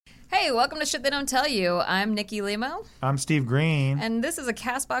Hey, welcome to Shit They Don't Tell You. I'm Nikki Limo. I'm Steve Green. And this is a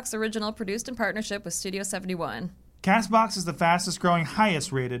CastBox original produced in partnership with Studio 71. CastBox is the fastest growing,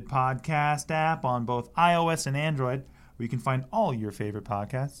 highest rated podcast app on both iOS and Android, where you can find all your favorite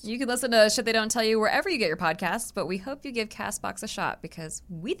podcasts. You can listen to Shit They Don't Tell You wherever you get your podcasts, but we hope you give CastBox a shot because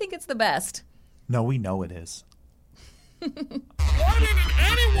we think it's the best. No, we know it is. Why didn't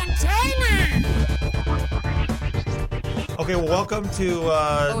anyone tell me? Okay, well, welcome to...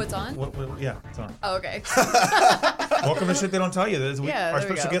 it's on? Yeah, it's on. Oh, okay. Welcome to Shit They Don't Tell You. Yeah, there Our we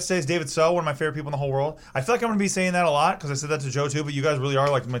special go. guest today is David So, one of my favorite people in the whole world. I feel like I'm going to be saying that a lot because I said that to Joe too, but you guys really are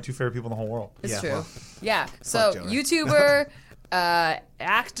like my two favorite people in the whole world. It's Yeah, true. well, Yeah. So, Joe. YouTuber,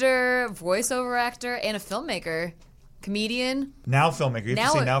 actor, voiceover actor, and a filmmaker. Comedian. Now filmmaker. You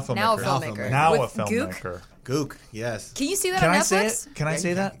have to say now filmmaker. Now a filmmaker. Now a With Gook. filmmaker. Gook, yes. Can you see that Can on I Netflix? say it? Can I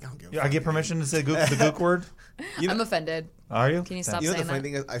say that? I get permission to say Gook, the Gook word? I'm offended. Are you? Can you stop You know the saying funny that?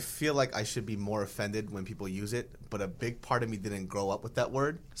 thing is, I feel like I should be more offended when people use it, but a big part of me didn't grow up with that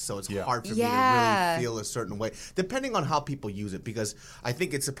word, so it's hard for me to Yeah. really feel a certain way, depending on how people use it, because I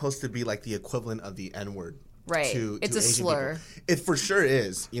think it's supposed to be like the equivalent of the N-word. Right. To It's a Asian slur. people. It for sure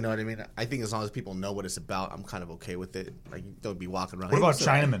is. You know what I mean? I think as long as people know what it's about, I'm kind of okay with it. Like, you don't be walking around. What about "Hey, what's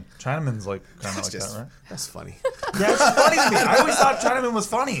up?" Chinaman? Chinaman's like kind of That's like just, that, right? that's funny. Yeah, it's funny to me. I always thought Chinaman was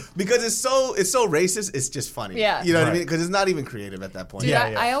funny. Because it's so racist, it's just funny. Yeah. You know what I Right. mean? Because it's not even creative at that point. Dude,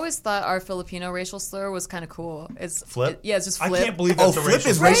 Yeah. I always thought our Filipino racial slur was kind of cool. It's Flip? it's just I flip. can't believe Oh, that's a flip racial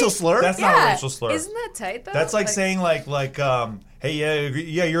is slur. racial slur? That's not a racial slur. Isn't that tight though? That's like saying hey,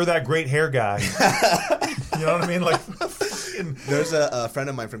 yeah, you're that great hair guy. You know what I mean? Like, fucking, There's a friend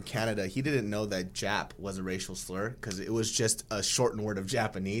of mine from Canada. He didn't know that Jap was a racial slur because it was just a shortened word of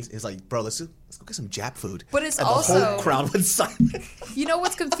Japanese. He's like, bro, let's go get some Jap food. But it's and also- the whole crowd went silent. You know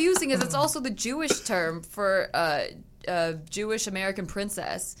what's confusing is it's also the Jewish term for Jewish American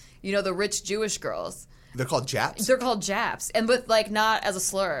princess. You know, the rich Jewish girls. They're called Japs. They're called Japs, and with like not as a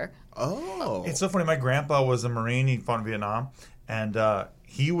slur. Oh, it's so funny. My grandpa was a Marine. He fought in Vietnam. And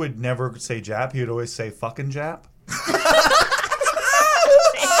he would never say Jap. He would always say fucking Jap.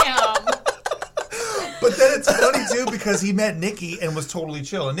 Damn. But then it's funny, too, because he met Nikki and was totally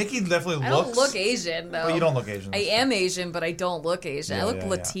chill. And Nikki definitely I looks... don't look Asian though. Well, you don't look Asian. I am Asian, but I don't look Asian. Yeah, I look yeah, yeah.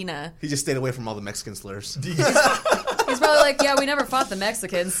 Latina. he just stayed away from all the Mexican slurs. He's probably like, yeah, we never fought the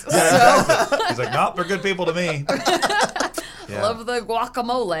Mexicans. So He's like, nope, they're good people to me. Yeah. love the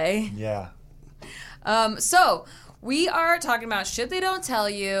guacamole. Yeah. So we are talking about shit they don't tell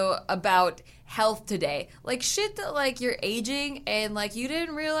you about health today. Like shit that like you're aging and like you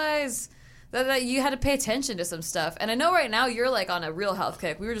didn't realize that you had to pay attention to some stuff. And I know right now you're like on a real health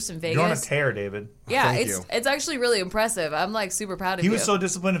kick. We were just in Vegas. You're on a tear, David. Yeah, Thank it's you. it's actually really impressive. I'm like super proud of He you. was so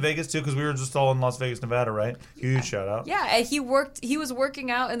disciplined in Vegas, too, because we were just all in Las Vegas, Nevada, right? Huge shout out. yeah, and he was working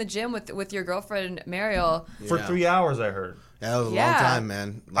out in the gym with your girlfriend Mariel. For Yeah. 3 hours, I heard. That was a Yeah. long time,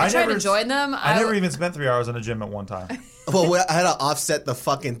 man. I tried never- to join them. I never even spent 3 hours in a gym at one time. Well, I had to offset the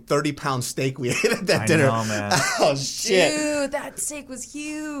fucking 30-pound steak we ate at that I dinner. know, man. Oh shit! Dude, that steak was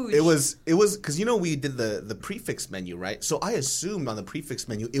huge. It was because we did the prefix menu, right? So I assumed on the prefix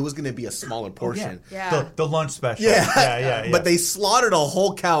menu it was going to be a smaller portion. Yeah. The lunch special. Yeah. Yeah. But they slaughtered a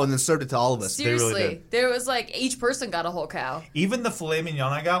whole cow and then served it to all of us. really Seriously, did. there was like each person got a whole cow. Even the filet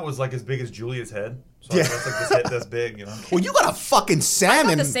mignon I got was like as big as Julia's head. So that's like this head this big, you know? Well, you got a fucking I got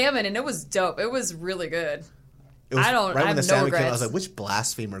salmon. the salmon and it was dope. It was really good. It was I don't- Right I when the have no salmon came, I regrets. was like, which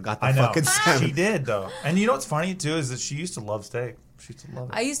blasphemer got the I know. fucking She salmon? did, though. And you know what's funny, too, is that she used to love steak. She used to love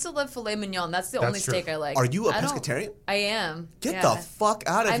it. I used to love filet mignon. That's the That's only true. steak I like. Are you a I don't- pescatarian? I am. Get Yeah. the fuck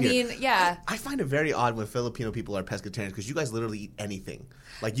out of I here. mean, yeah. I find it very odd when Filipino people are pescatarians because you guys literally eat anything.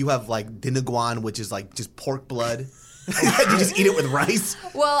 Like you have like dinuguan, which is like just pork blood. You just eat it with rice.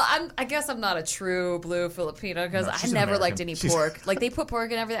 Well, I guess I'm not a true blue Filipino because No, I she's never American. liked any pork. Like they put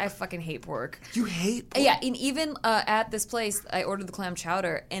pork in everything. I fucking hate pork. You hate pork? Yeah, and even at this place, I ordered the clam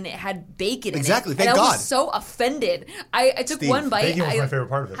chowder, and it had bacon Exactly, in it. thank and I God. was so offended. I took Steve, one bite. bacon was my favorite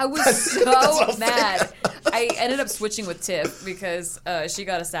part of it. I was so mad. I ended up switching with Tiff because she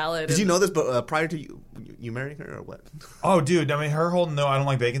got a salad. Did you know this? But prior to you marrying her or what? Oh, dude. I mean, her whole no, I don't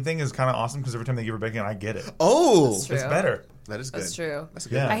like bacon thing is kind of awesome because every time they give her bacon, I get it. Oh, That's true. It's better. that is good. That's true. That's a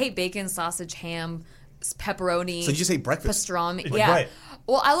good. Yeah. one. I hate bacon, sausage, ham, pepperoni. So you just ate breakfast? pastrami. Right. Yeah.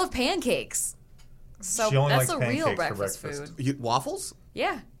 Well, I love pancakes. So She only that's likes a real pancakes for breakfast breakfast. food. Waffles?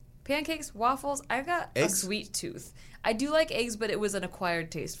 Yeah. Pancakes, waffles. I've got Eggs? a sweet tooth. I do like eggs, but it was an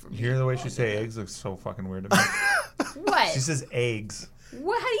acquired taste for me. You hear the way she say eggs looks so fucking weird to me. What? She says eggs.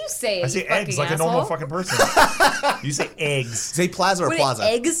 What? How do you say it? I say you eggs like fucking a normal asshole? fucking person. You say eggs. Say plaza or What, plaza?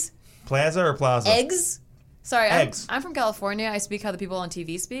 eggs? Plaza or plaza? Eggs? Sorry, Eggs. I'm from California. I speak how the people on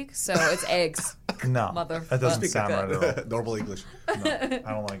TV speak, so it's eggs. No, Mother- that doesn't Speak sound right at all. Normal English. No,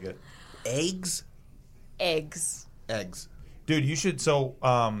 I don't like it. Eggs? Eggs. Eggs. Dude, you should. So,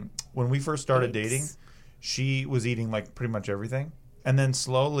 when we first started Eggs. dating, she was eating like pretty much everything. And then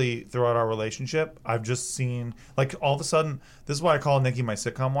slowly throughout our relationship, I've just seen, like, all of a sudden, this is why I call Nikki my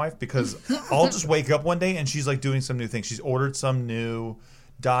sitcom wife, because I'll just wake up one day and she's like doing some new thing. She's ordered some new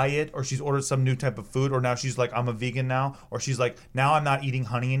diet, or she's ordered some new type of food, or now she's like, I'm a vegan now, or she's like, now I'm not eating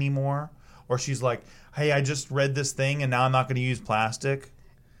honey anymore, or she's like, hey, I just read this thing and now I'm not going to use plastic.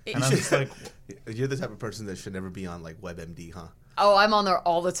 And I'm just like, You're the type of person that should never be on like WebMD, huh? Oh, I'm on there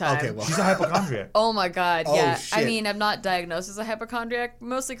all the time. Okay, well, she's a hypochondriac. Oh my God, Oh, yeah. I shit. mean, I'm not diagnosed as a hypochondriac,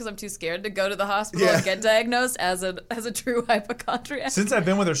 mostly because I'm too scared to go to the hospital Yeah. and get diagnosed as a true hypochondriac. Since I've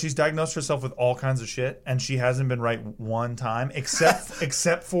been with her, she's diagnosed herself with all kinds of shit, and she hasn't been right one time,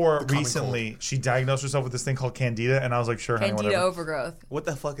 except for common recently. She diagnosed herself with this thing called Candida, and I was like, sure, honey, Candida whatever. overgrowth. what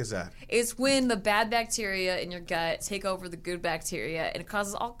the fuck is that? It's when the bad bacteria in your gut take over the good bacteria, and it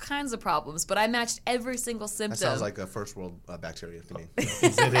causes all kinds of problems. But I matched every single symptom. That sounds like a first world bacteria to me. It is.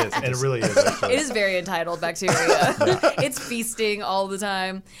 It really is. Actually. It is very entitled bacteria. It's feasting all the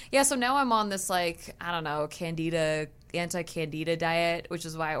time. Yeah, so now I'm on this, like, I don't know, anti-candida diet, which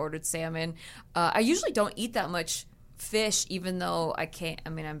is why I ordered salmon. I usually don't eat that much fish, even though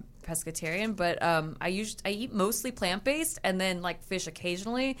I'm pescatarian, but I eat mostly plant-based and then like fish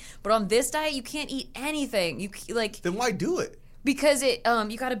occasionally. But on this diet, you can't eat anything. Then why do it? Because you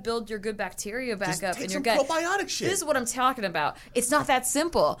got to build your good bacteria back Just up take in your some gut. probiotic shit. This is what I'm talking about. It's not that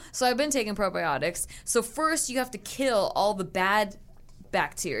simple. So I've been taking probiotics. So first you have to kill all the bad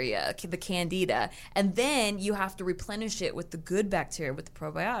bacteria, the candida, and then you have to replenish it with the good bacteria with the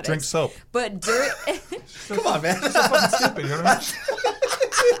probiotics. Drink soap. But during Come on, man. Fucking stupid. You know what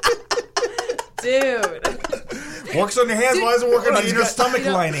dude. I mean? Works on your hands. Why is it working on your stomach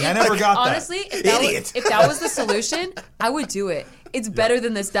lining? I never got that. Honestly, if that was the solution, I would do it. It's better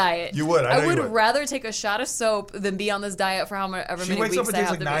than this diet. You would. I know would you would. rather take a shot of soap than be on this diet for however She many wakes weeks up and I takes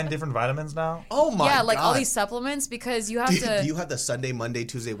have like to 9 be. different vitamins now. Oh my god. Yeah, like all these supplements because you have to. Do you have the Sunday, Monday,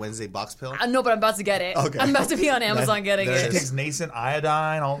 Tuesday, Wednesday box pill? No, but I'm about to get it. Okay. I'm about to be on Amazon getting there She it it. is. takes nascent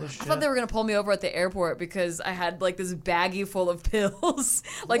iodine, all this shit. I thought they were gonna pull me over at the airport because I had like this baggie full of pills,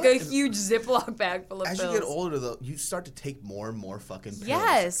 like a huge Ziploc bag full of As pills. you get older, though, you start to take more and more fucking pills.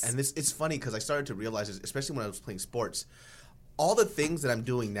 Yes. And it's funny because I started to realize this, especially when I was playing sports. All the things that I'm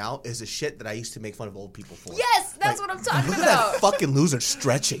doing now is the shit that I used to make fun of old people for. Yes, that's what I'm talking Look at about. that fucking loser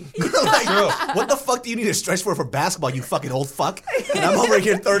stretching. Like, what the fuck do you need to stretch for basketball, you fucking old fuck? And I'm over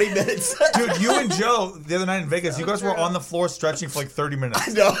here 30 minutes. Dude, you and Joe the other night in Vegas, you guys were true. on the floor stretching for like 30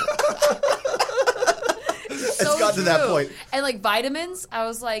 minutes. No. So got to that true. point. And like vitamins, I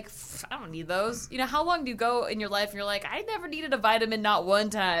was like, I don't need those. You know, how long do you go in your life and you're like, I never needed a vitamin, not one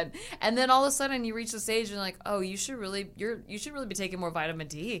time. And then all of a sudden you reach the stage and you're like, oh, you should really be taking more vitamin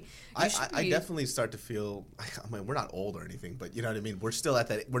D. I definitely start to feel, I mean, we're not old or anything, but you know what I mean? We're still at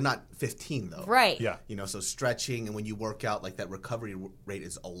that, we're not 15 though. Right. Yeah. You know, so stretching and when you work out, like that recovery rate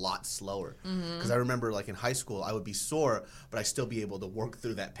is a lot slower. Mm-hmm. Because I remember, like in high school, I would be sore, but I still be able to work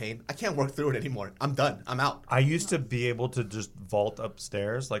through that pain. I can't work through it anymore. I'm done. I'm out. I used to be able to just vault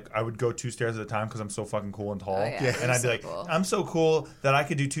upstairs. Like, I would go 2 stairs at a time because I'm so fucking cool and tall. Oh, yeah. And I'd be So like, cool. I'm so cool that I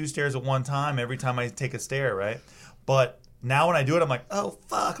could do 2 stairs at one time every time I take a stair, right? But now when I do it, I'm like, oh,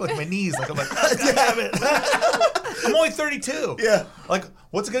 fuck. Like, my knees. Like, I'm like, oh, God damn it. I'm only 32. Yeah. Like,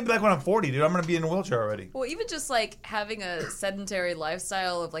 what's it going to be like when I'm 40, dude? I'm going to be in a wheelchair already. Well, even just like having a sedentary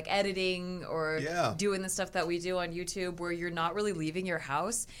lifestyle of like editing or Yeah. doing the stuff that we do on YouTube where you're not really leaving your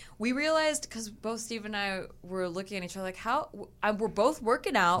house, we realized because both Steve and I were looking at each other like, we're both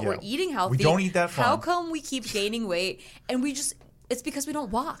working out, Yeah. we're eating healthy. We don't eat that How fun. come we keep gaining weight? And we just. It's because we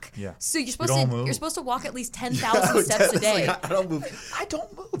don't walk. Yeah. So you're don't move. you're supposed to walk at least 10,000 steps a day. Like, I don't move. I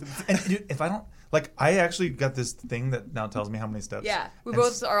don't move. And dude, if I don't, like, I actually got this thing that now tells me how many steps. Yeah. We And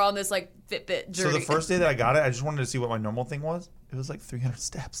both are on this like Fitbit journey. So the first day that I got it, I just wanted to see what my normal thing was. It was like 300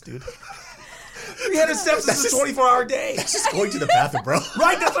 steps, dude. 300 steps is a 24-hour day. Just going to the bathroom, bro.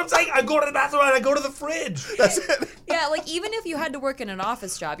 Right, that's what I'm saying. I go to the bathroom and I go to the fridge. That's it. Yeah, like even if you had to work in an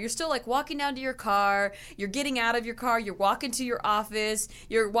office job, you're still like walking down to your car, you're getting out of your car, you're walking to your office,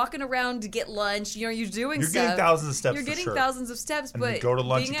 you're walking around to get lunch, you know, you're doing You're stuff. getting thousands of steps You're for getting sure. thousands of steps, And but you go to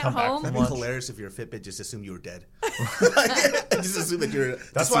lunch, being you at come back home, from That'd be lunch. hilarious if your Fitbit just assumed you were dead. Just assume that you're.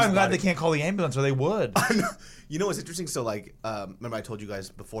 That's why I'm glad they can't call the ambulance, or they would. You know what's interesting? So, like, remember I told you guys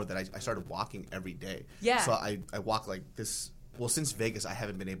before that I started walking every day. Yeah. So I walk like this. Well, since Vegas, I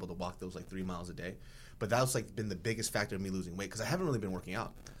haven't been able to walk those like 3 miles a day. But that was like been the biggest factor of me losing weight because I haven't really been working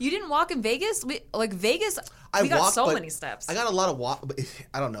out. You didn't walk in Vegas? Vegas, I we got walked, so but many steps. I got a lot of walk, but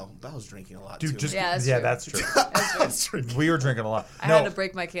I don't know. But I was drinking a lot Dude, too. just Yeah, that's yeah, true. that's true. That's true. We were drinking a lot. I had to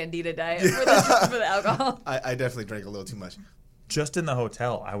break my Candida diet for the alcohol. I definitely drank a little too much. Just in the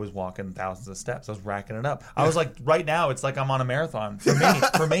hotel, I was walking thousands of steps. I was racking it up. I was like, right now, it's like I'm on a marathon for me.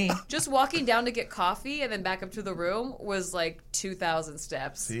 For me. Just walking down to get coffee and then back up to the room was like 2,000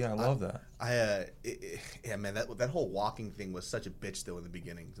 steps. See, I love that. Yeah, man, that whole walking thing was such a bitch though in the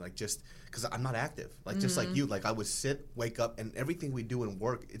beginning. Like just because I'm not active, like just like you, like I would sit, wake up, and everything we do in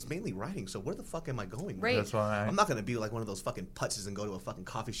work, it's mainly writing. So where the fuck am I going? Right. That's why I'm not gonna be like one of those fucking putzes and go to a fucking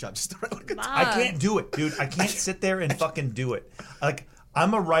coffee shop just to look at I can't do it, dude. I can't sit there and fucking do it. Like,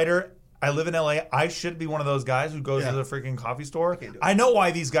 I'm a writer. I live in LA. I should be one of those guys who goes to the freaking coffee store. I know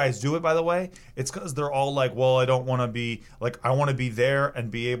why these guys do it, by the way. It's because they're all like, well, I don't want to be, like, I want to be there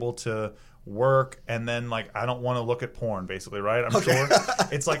and be able to work, and then, like, I don't want to look at porn, basically, right? I'm sure.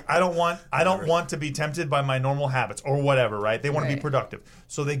 It's like, I don't want to be tempted by my normal habits or whatever, right? They want to be productive.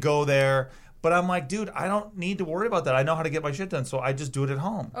 So they go there. But I'm like, dude, I don't need to worry about that. I know how to get my shit done, so I just do it at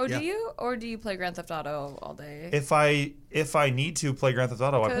home. Oh, do you? Or do you play Grand Theft Auto all day? If I need to play Grand Theft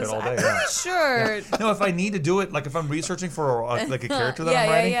Auto, I play it all day. Yeah. Sure. No, if I need to do it, like if I'm researching for like a character that Yeah, I'm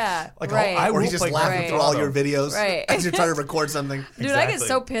yeah, writing, yeah. like Right. I Or will he's just play laughing Grand through Theft all Auto. your videos Right. as you're trying to record something. Dude, I get Exactly.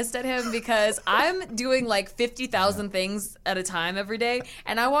 so pissed at him because I'm doing like 50,000 things at a time every day,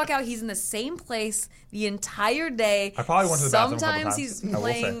 and I walk out, he's in the same place the entire day. I probably went to the bathroom a couple Sometimes times, he's I will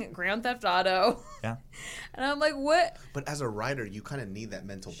say. playing Grand Theft Auto. Yeah. And I'm like, what? But as a writer, you kind of need that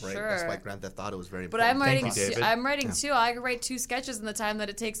mental break. That's Sure. why Grand Theft Auto is very But important. I'm writing. you, David. I'm writing too. I could write 2 sketches in the time that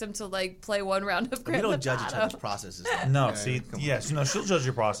it takes him to like play 1 round of We Grand don't Theft judge each Auto. other's processes. No, see, yes, no, she'll judge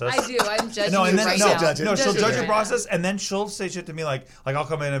your process. I do. I'm judging No, you and then right no, now. no, she'll Judging judge you your right process, and then she'll say shit to me like I'll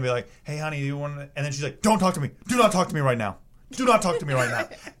come in and be like, "Hey, honey, do you want?" And then she's like, "Don't talk to me. Do not talk to me right now. Do not talk to me right now."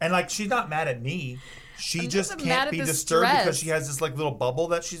 And like, she's not mad at me. She I'm just just mad can't at be the disturbed stress. because she has this like little bubble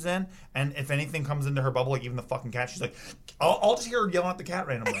that she's in, and if anything comes into her bubble, like even the fucking cat, she's like, I'll just hear her yelling at the cat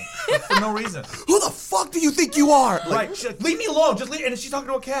randomly like, for no reason. Who the fuck do you think you are? Like, Right? She's like, leave me alone. Just leave. And she's talking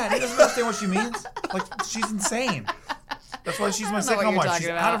to a cat. He doesn't understand what she means. Like, she's insane. That's why she's my don't know what sitcom you're wife. talking She's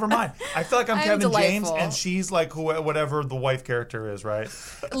about. out of her mind. I feel like I'm I'm Kevin James, delightful. and she's like whatever the wife character is, right?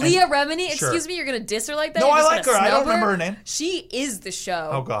 Leah Remini, Sure. excuse me, you're gonna diss her like that? No, You're I just like gonna her. I don't snub remember her name. She is the show.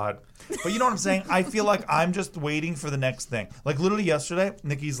 Oh God. But you know what I'm saying? I feel like I'm just waiting for the next thing. Like literally yesterday,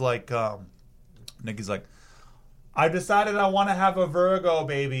 Nikki's like, I've decided I want to have a Virgo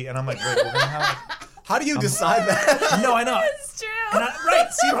baby, and I'm like, wait, we're gonna have. how do you decide that? No, I know. It's true. Right,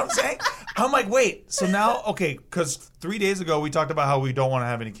 see what I'm saying? I'm like, wait, so now, okay, because 3 days ago we talked about how we don't want to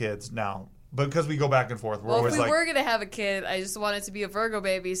have any kids now, but because we go back and forth, we're Well, if always we like, were gonna have a kid, I just want it to be a Virgo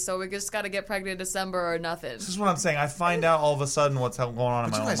baby, so we just gotta get pregnant in December or nothing. this is what I'm saying. I find out all of a sudden what's going on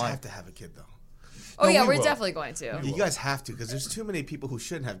in But my you own guys life. have to have a kid though. Oh No, yeah, we we're will. definitely going to. You guys have to because there's too many people who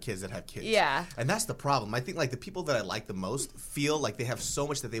shouldn't have kids that have kids. Yeah. And that's the problem. I think like the people that I like the most feel like they have so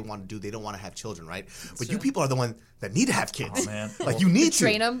much that they want to do. They don't want to have children, right? But you people are the one that need to have kids. Oh, man. Like you need to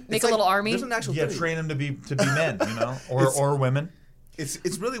Train 'em, make It's a little army. There's an actual Yeah, thing. train them to be men, you know, or women.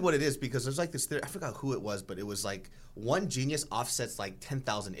 It's really what it is because there's like this theory. I forgot who it was, but it was like one genius offsets like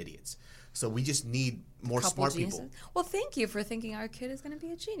 10,000 idiots. So we just need more Couple smart geniuses. people. Well, thank you for thinking our kid is going to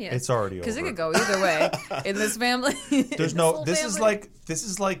be a genius. It's already because it over. could go either way in this family. There's no. This is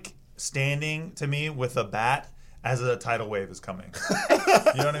like standing to me with a bat as a tidal wave is coming. You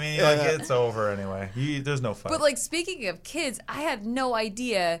know what I mean? Like it's over anyway. There's no fight. But like speaking of kids, I had no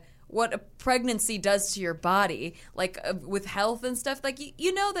idea what a pregnancy does to your body, like with health and stuff. Like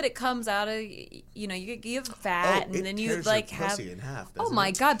you know that it comes out of you know you have fat it and then you tears like your have. pussy in half, Oh doesn't my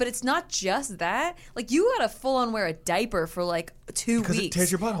it? god! But it's not just that. Like you gotta full on wear a diaper for like 2 because weeks. it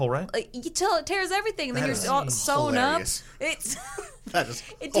tears your butthole, right? Like you tell it tears everything, and then That you're is all sewn hilarious. up. It's That is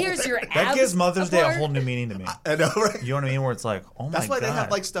it tears your abs. That gives Mother's Day a apart. whole new meaning to me. I know, right? You know what I mean? Where it's like, oh my god. That's why they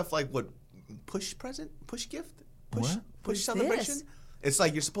have like stuff like what push present, push gift, push What? push What's celebration. this? It's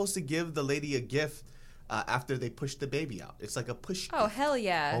like you're supposed to give the lady a gift after they push the baby out. It's like a push. Oh gift. hell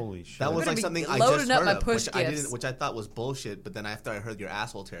yeah! Holy shit. That was gonna like be something I loading just up heard my of, push which I gifts. didn't, which I thought was bullshit. But then after I heard your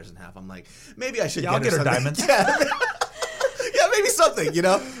asshole tears in half, I'm like, maybe I should. Yeah, I'll get her something. diamonds. Yeah, maybe something. You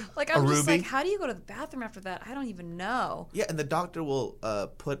know. Like I'm A just ruby? like, how do you go to the bathroom after that? I don't even know. Yeah, and the doctor will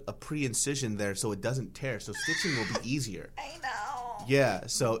put a pre-incision there so it doesn't tear, so stitching will be easier. I know. Yeah,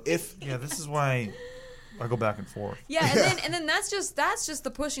 so if Yeah, this is why I go back and forth. Yeah, and then that's just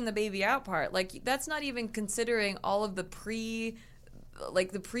the pushing the baby out part. Like that's not even considering all of the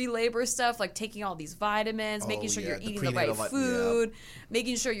like the pre-labor stuff, like taking all these vitamins, making sure you're the eating the right prenatal food,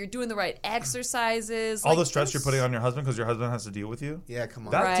 making sure you're doing the right exercises. All like, the stress you're putting on your husband because your husband has to deal with you. Yeah, come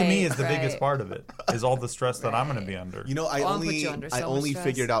on. That to me Right, is the biggest right. part of it. Is all the stress that I'm going to be under. You know, I I'll put only you under so I much only stress.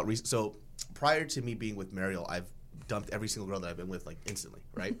 figured out so prior to me being with Mariel, I've dumped every single girl that I've been with like instantly,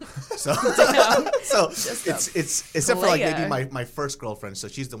 right? So it's except for like player. maybe my first girlfriend. So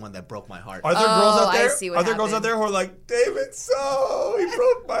she's the one that broke my heart. Are there girls out I there? see what Are there girls out happened. there who are like, David, so he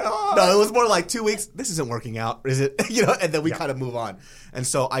broke my heart? No, it was more like 2 weeks. This isn't working out, is it? You know, and then we kind of move on. And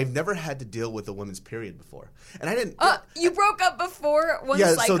so I've never had to deal with a women's period before, and I didn't. You broke up before one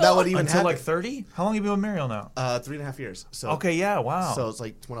Yeah, cycle? so that would even Until happen. like 30? How long have you been with Mariel now? 3.5 years. So Okay, yeah, wow. So it's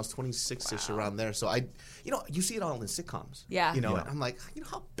like when I was 26-ish around there. So you see it all in sitcoms. Yeah. You know, Yeah. and I'm like,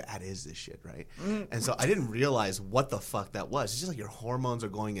 how bad is this shit, right? And so I didn't realize what the fuck that was. It's just like your hormones are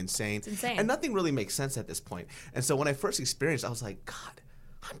going insane. It's insane. And nothing really makes sense at this point. And so when I first experienced, I was like, God,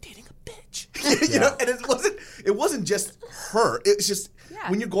 I'm dating a bitch. You know, and it wasn't just her. It was just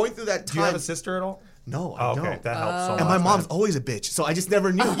when you're going through that time. Do you have a sister at all? No, I Oh, okay, don't. that helps so much. And my mom's always a bitch, so I just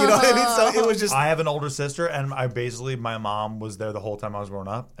never knew. You know what I mean? So it was just. I have an older sister, and my mom was there the whole time I was growing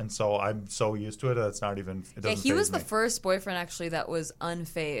up, and so I'm so used to it that it's not even. It Yeah, doesn't he was faze the me. first boyfriend actually that was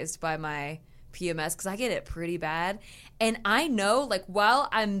unfazed by my PMS because I get it pretty bad. And I know, like, while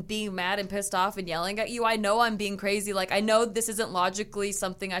I'm being mad and pissed off and yelling at you, I know I'm being crazy. Like, I know this isn't logically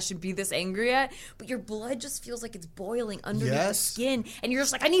something I should be this angry at, but your blood just feels like it's boiling underneath the Yes. skin. And you're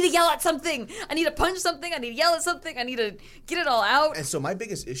just like, I need to yell at something. I need to punch something. I need to yell at something. I need to get it all out. And so my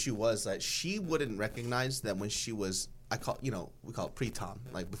biggest issue was that she wouldn't recognize that when she was, we call it pre-Tom,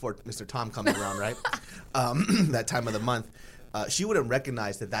 like before Mr. Tom comes around, right? That time of the month. She wouldn't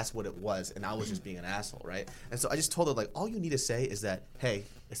recognize that that's what it was, and I was just being an asshole, right? And so I just told her, like, all you need to say is that, hey,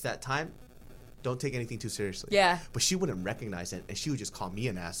 it's that time. Don't take anything too seriously. Yeah. But she wouldn't recognize it, and she would just call me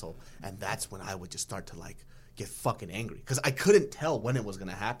an asshole, and that's when I would just start to, like, get fucking angry because I couldn't tell when it was going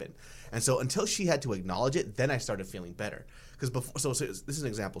to happen. And so until she had to acknowledge it, then I started feeling better. Because before, so this is an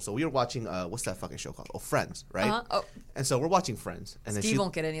example. So we were watching, what's that fucking show called? Oh, Friends, right? Uh-huh. Oh. And so we're watching Friends, and then Steve she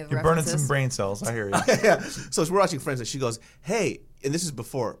won't get any of the You're burning references. some brain cells. I hear you. yeah. So we're watching Friends, and she goes, "Hey," and this is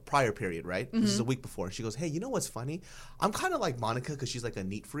before prior period, right? This is a week before. She goes, "Hey, you know what's funny? I'm kind of like Monica because she's like a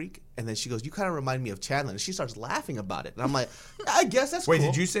neat freak." And then she goes, "You kind of remind me of Chandler," and she starts laughing about it. And I'm like, "I guess that's Wait,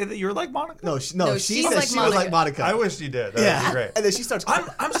 cool." did you say that you're like Monica? No, No, she she's said like she was like Monica. Monica. I wish you did. That'd be great. And then she starts.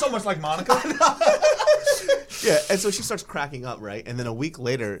 I'm so much like Monica. Yeah, and so she starts cracking up, right? And then a week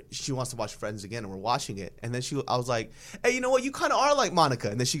later, she wants to watch Friends again, and we're watching it. And then I was like, "Hey, you know what? You kind of are like Monica."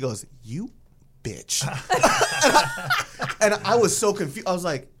 And then she goes, "You bitch," and I was so confused. I was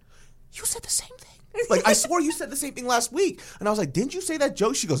like, "You said the same thing. Like I swore you said the same thing last week." And I was like, "Didn't you say that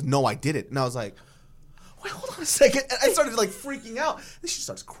joke?" She goes, "No, I didn't." And I was like, "Wait, hold on a second." And I started like freaking out. Then she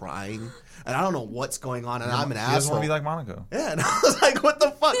starts crying, and I don't know what's going on. And I'm an She doesn't asshole. want to be like Monica. Yeah, and I was like, what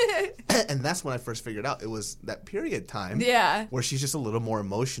the fuck? And that's when I first figured out it was that period time Yeah. where she's just a little more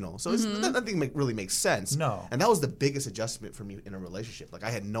emotional. So it's, nothing really makes sense. No. And that was the biggest adjustment for me in a relationship. Like,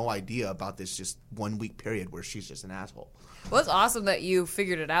 I had no idea about this just 1 week period where she's just an asshole. Well, it's awesome that you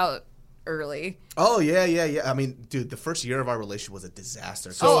figured it out early. Oh, yeah. I mean, dude, the first year of our relationship was a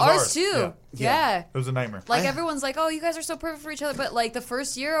disaster. So Oh, was ours ours. too. Yeah. Yeah. It was a nightmare. Like everyone's like, oh, you guys are so perfect for each other, but like the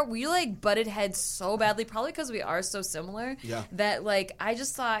first year we like butted heads so badly, probably because we are so similar. Yeah. That like I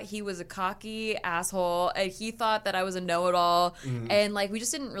just thought he was a cocky asshole, and he thought that I was a know-it-all, and like we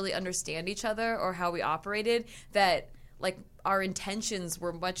just didn't really understand each other or how we operated. That like our intentions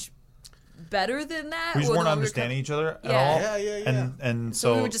were much better than that. we just or weren't the way understanding each other at Yeah. all. Yeah. And So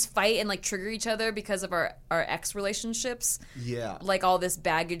so, we would just fight and like trigger each other because of our ex relationships. Yeah. Like all this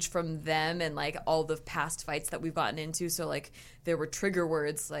baggage from them and like all the past fights that we've gotten into. So like there were trigger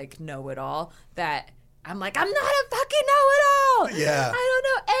words like know it all that I'm like, I'm not a fucking know it all. Yeah. I don't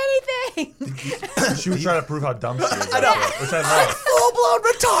know anything. she would try to prove how dumb she is. I know. Which I love. Full-blown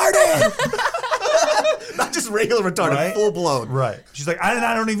retarded! Not just regular retarded, Right? full-blown. Right. She's like,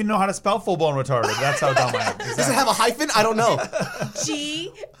 I don't even know how to spell full blown retarded. That's how dumb I am. Does it have a hyphen? I don't know.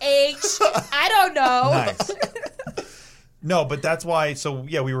 G-H, I don't know. Nice. No, but that's why. So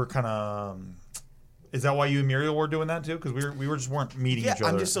yeah, we were kind of. Is that why you and Muriel were doing that too? Because we were just weren't meeting Yeah, each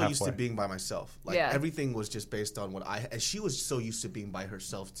other. I'm just so used to halfway. being by myself. Like Yeah. everything was just based on what and she was so used to being by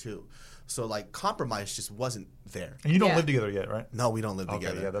herself too. So like compromise just wasn't there. And you don't Yeah. live together yet, right? No, we don't live Okay,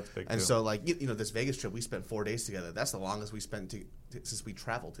 together. yeah, that's big, And too. so like you know this Vegas trip we spent 4 days together. That's the longest we spent since we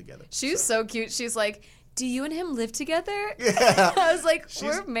traveled together. She was so cute. She's like, do you and him live together? Yeah. I was like,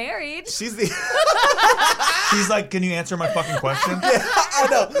 we're married. She's the She's like, can you answer my fucking question? I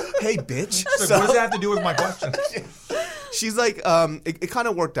know. Hey bitch. She's like, what does that have to do with my question? She's like, it kind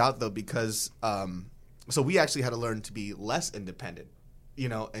of worked out though because, so we actually had to learn to be less independent, you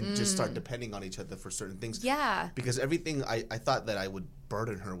know, and just start depending on each other for certain things. Yeah. Because everything, I thought that I would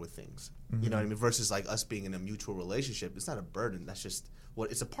burden her with things, you know what I mean? Versus like us being in a mutual relationship, it's not a burden. That's just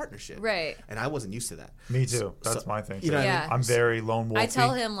it's a partnership. Right. And I wasn't used to that. Me too. That's my thing. You know what I Yeah. mean? I'm very lone wolf. I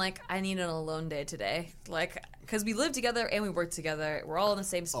tell him, like, I need an alone day today. Like, because we live together and we work together. We're all in the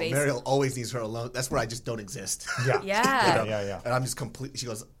same Oh, space. Mariel always needs her alone. That's where I just don't exist. Yeah. Yeah. Yeah. And I'm just completely. She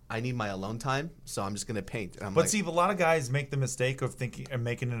goes, I need my alone time, so I'm just gonna paint. And I'm But like, see, a lot of guys make the mistake of thinking and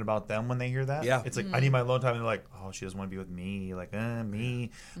making it about them when they hear that. Yeah. It's like, I need my alone time. And they're like, oh, she doesn't want to be with me. Like,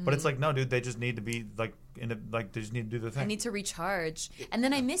 me. But it's like, no, dude, they just need to be like, they just need to do their thing. I need to recharge. And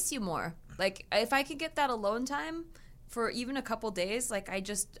then I miss you more. Like, if I could get that alone time for even a couple days, like,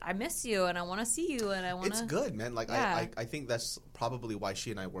 I miss you and I want to see you and I want to. it's good, man. Like Yeah. I think that's probably why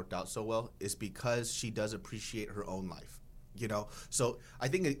she and I worked out so well is because she does appreciate her own life. You know, so I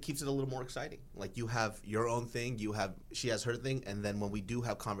think it keeps it a little more exciting. Like you have your own thing, she has her thing, and then when we do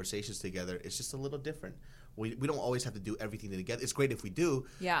have conversations together, it's just a little different. We don't always have to do everything together. It's great if we do,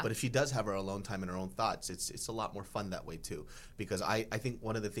 Yeah. but if she does have her alone time and her own thoughts, it's a lot more fun that way too. Because I think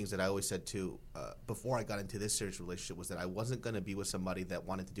one of the things that I always said too before I got into this serious relationship was that I wasn't going to be with somebody that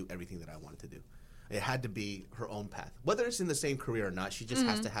wanted to do everything that I wanted to do. It had to be her own path, whether it's in the same career or not. She just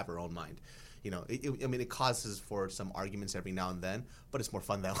has to have her own mind. You know, I mean, it causes for some arguments every now and then, but it's more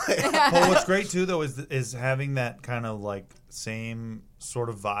fun that way. Well, what's great too, though, is having that kind of like same sort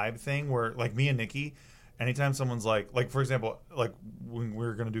of vibe thing where, like, me and Nikki, anytime someone's like for example, like when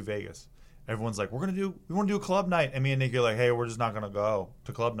we're gonna do Vegas, everyone's like, we want to do a club night, and me and Nikki are like, hey, we're just not gonna go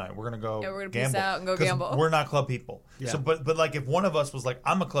to club night. We're gonna go. Yeah, we're gonna gamble. peace out and go 'Cause gamble. We're not club people. Yeah. So, but like if one of us was like,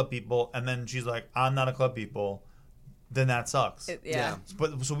 I'm a club people, and then she's like, I'm not a club people, then that sucks. Yeah.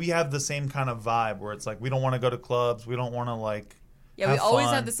 But so we have the same kind of vibe where it's like we don't want to go to clubs. We don't want to like. Yeah, we have always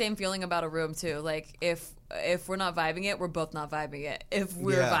fun. have the same feeling about a room too. Like if we're not vibing it, we're both not vibing it. If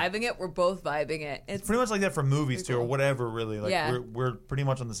we're Yeah. vibing it, we're both vibing it. It's Pretty much like that for movies too, or cool. whatever. Really, like Yeah. we're pretty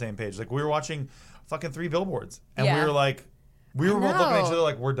much on the same page. Like we were watching fucking 3 Billboards, and we Yeah. were like, we were both looking at each know. other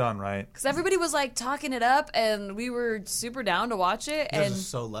like, we're done, right? because everybody was like talking it up, and we were super down to watch it. You guys And are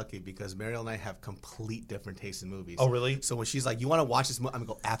so lucky because Mariel and I have complete different tastes in movies. Oh, really? So when she's like, you want to watch this movie? I'm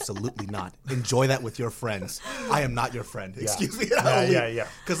going to go, absolutely not. Enjoy that with your friends. I am not your friend. Excuse me. Yeah.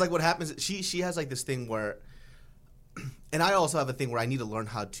 Because like what happens, she has like this thing where, and I also have a thing where I need to learn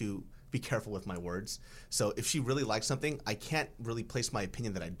how to be careful with my words. So if she really likes something, I can't really place my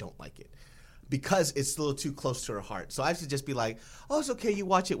opinion that I don't like it. Because it's a little too close to her heart. So I have to just be like, oh, it's okay, you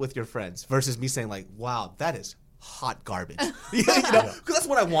watch it with your friends. Versus me saying like, wow, that is hot garbage. You know, because that's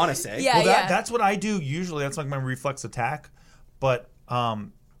what I want to say. Yeah. Well, that's what I do usually. That's like my reflex attack. But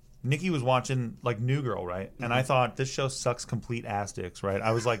Nikki was watching like New Girl, right? And I thought this show sucks complete ass dicks, right?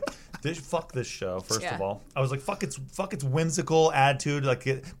 I was like, fuck this show. First Yeah. of all, I was like, fuck its whimsical attitude, like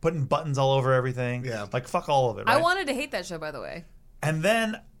putting buttons all over everything. Yeah. Like fuck all of it. Right? I wanted to hate that show, by the way. And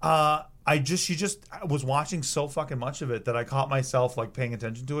then she just was watching so fucking much of it that I caught myself like paying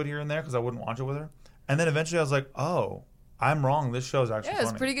attention to it here and there because I wouldn't watch it with her. And then eventually I was like, oh, I'm wrong. This show's actually Yeah, it was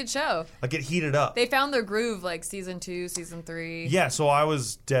funny. a pretty good show. Like it heated up. They found their groove like season 2, season 3. Yeah, so I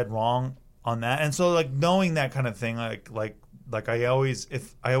was dead wrong on that. And so like knowing that kind of thing, like I always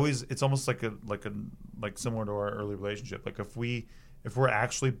it's almost like similar to our early relationship. Like if we're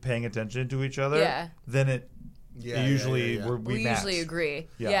actually paying attention to each other, Yeah. then it usually yeah. we We usually match. agree.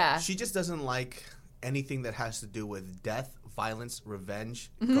 Yeah. Yeah. She just doesn't like anything that has to do with death, violence,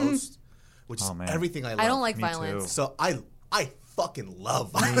 revenge, ghosts, which is Oh, man. everything I love. I don't like Me violence. too. So I fucking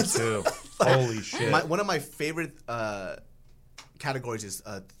love Me violence. too. Holy shit. One of my favorite categories is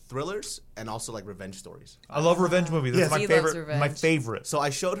thrillers and also like revenge stories. I love revenge movies. That's Yes. my He loves favorite. revenge. My favorite. So I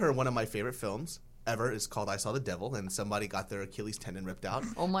showed her one of my favorite films ever. It's called I Saw the Devil, and somebody got their Achilles tendon ripped out.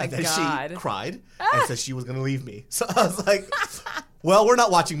 Oh my and then God. she cried and said she was going to leave me. So I was like, well, we're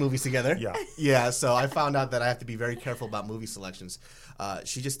not watching movies together. Yeah. Yeah, so I found out that I have to be very careful about movie selections.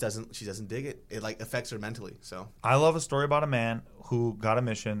 She just doesn't dig it. It like affects her mentally. So I love a story about a man who got a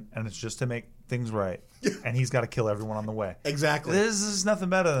mission, and it's just to make things right, and he's got to kill everyone on the way. exactly. This is nothing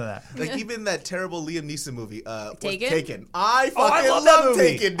better than that. Like even that terrible Liam Neeson movie, Taken? Taken. I Oh, I fucking love that movie.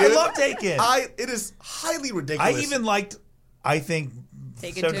 Taken, dude. I love Taken. It is highly I ridiculous. even liked, I think,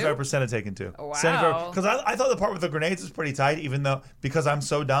 Taken 75% of Taken 2. Oh, wow. Because I thought the part with the grenades was pretty tight, even though, because I'm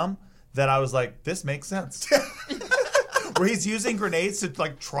so dumb, that I was like, this makes sense. Where he's using grenades to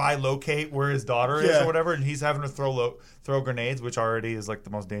like try locate where his daughter is Yeah. or whatever, and he's having to throw grenades, which already is like the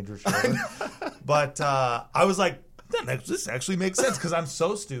most dangerous shit ever. But I was like, this actually makes sense because I'm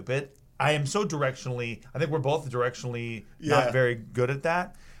so stupid. I am so directionally. I think we're both directionally Yeah. not very good at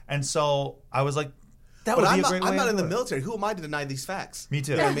that, and so I was like, that But would I'm be a not, great way. I'm not to in do the it. military. Who am I to deny these facts? Me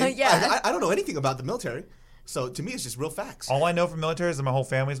too. You know what I mean? Yeah. I don't know anything about the military. So to me, it's just real facts. All I know from military is that my whole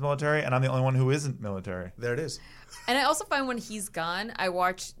family's military, and I'm the only one who isn't military. There it is. And I also find when he's gone, I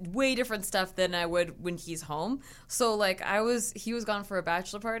watch way different stuff than I would when he's home. So like he was gone for a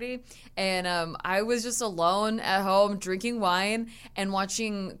bachelor party, and I was just alone at home drinking wine and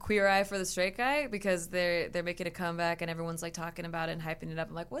watching Queer Eye for the Straight Guy because they're making a comeback and everyone's like talking about it and hyping it up.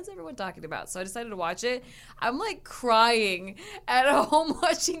 I'm like, what's everyone talking about? So I decided to watch it. I'm like crying at home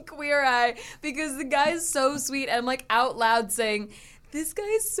watching Queer Eye because the guy is so sweet. And I'm like out loud saying, this guy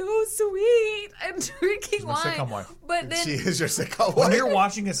is so sweet. I'm drinking my wine. sitcom wife. But then She is your sicko. When you're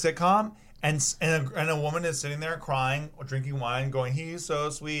watching a sitcom and a woman is sitting there crying, or drinking wine, going, "He's so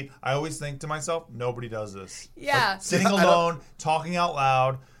sweet," I always think to myself, nobody does this. yeah. Sitting alone, talking out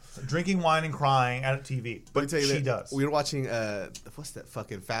loud, drinking wine and crying at a TV. But I tell you she that does. We were watching what's that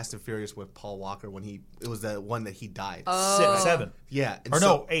fucking Fast and Furious with Paul Walker when it was the one that he died. Seven. Yeah. And Or so-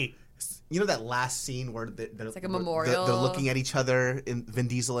 no, 8. You know that last scene where it's like a memorial. They're looking at each other, and Vin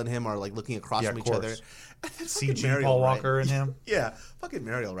Diesel and him are like looking across Yeah, from of each other. course. And then fucking CG Mariel, Paul right? Walker and him. Yeah, fucking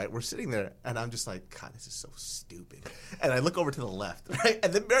Mariel, right? We're sitting there, and I'm just like, God, this is so stupid. And I look over to the left, right?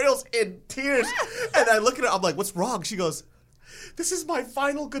 And then Mariel's in tears. And I look at her, I'm like, what's wrong? She goes, this is my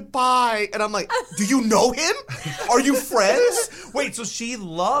final goodbye. And I'm like, do you know him? Are you friends? Wait, so she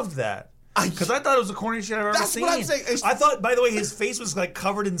loved that. Because I thought it was the corniest shit I've ever That's seen. what I'm saying. It's- I thought, by the way, his face was like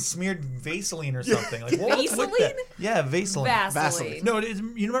covered in smeared Vaseline or something. Like, what's with that? Vaseline? Yeah, Vaseline. Vaseline. No, it is,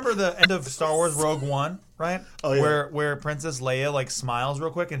 you remember the end of Star Wars Rogue One, right? Oh, yeah. Where Princess Leia like smiles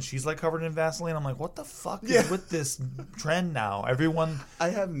real quick and she's like covered in Vaseline. I'm like, what the fuck Yeah. is with this trend now? Everyone,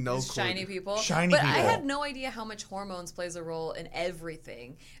 I have no clue. Shiny people. Shiny but I people. had no idea how much hormones plays a role in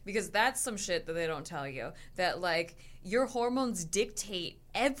everything because that's some shit that they don't tell you. That like your hormones dictate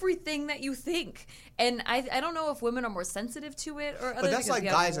everything that you think. And I don't know if women are more sensitive to it or other But that's because like we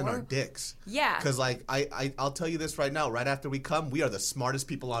have guys and more. our dicks. Yeah. Because like I'll tell you this right now. Right after we come, we are the smartest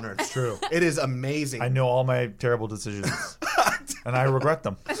people on earth. true. It is amazing. I know all my terrible decisions and I regret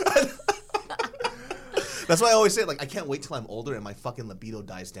them. That's why I always say, like, I can't wait till I'm older and my fucking libido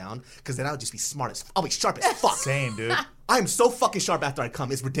dies down, because then I'll just be smart as I'll be sharp as fuck. Same, dude. I'm so fucking sharp after I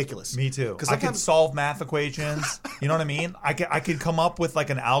come. It's ridiculous. Me too. Because I could solve math equations. You know what I mean? I could come up with like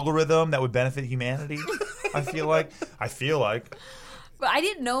an algorithm that would benefit humanity. I feel like. But I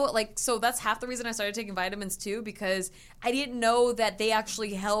didn't know, like, so that's half the reason I started taking vitamins too, because I didn't know that they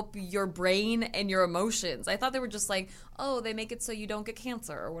actually help your brain and your emotions. I thought they were just like, oh, they make it so you don't get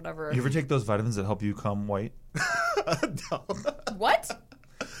cancer or whatever. You ever take those vitamins that help you come white? What?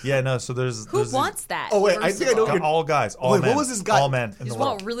 Yeah, no. So there's Who wants that? Oh, wait, I first think of I know all? what you're- all guys, all Wait, what men. was this guy- All men in You the just world.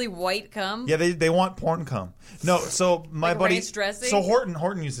 want really white cum? Yeah, they want porn cum. No, so my Like buddy. ranch dressing? So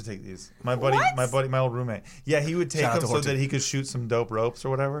Horton used to take these. My buddy, What? my old roommate. Yeah, he would take Shout out them to so Horton. that he could shoot some dope ropes or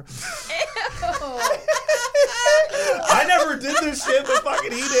whatever. Oh. I never did this shit, but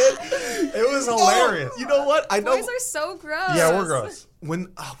fucking he did. It was hilarious. Oh, you know what? I know. Boys are so gross. Yeah, we're gross.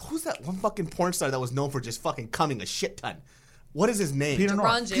 When who's that one fucking porn star that was known for just fucking coming a shit ton? What is his name? Peter North.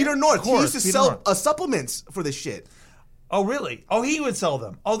 LeBron James. Peter North. Of He course, used to Peter sell North. supplements for this shit. Oh, really? Oh, he would sell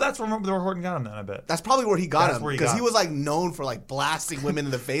them. Oh, that's where Horton got them then, I bet. That's probably where he got That's him where he because got he was like known for like blasting women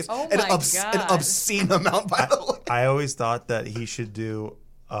in the face. Oh an, my an God. obscene amount, by the way. I always thought that he should do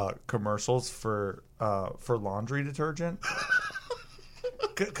commercials for laundry detergent.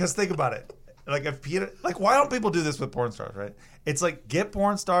 Because think about it. Like if Peter, like why don't people do this with porn stars, right? It's like get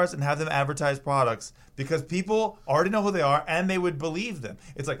porn stars and have them advertise products because people already know who they are and they would believe them.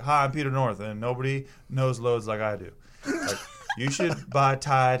 It's like, hi, I'm Peter North and nobody knows loads like I do. Like, you should buy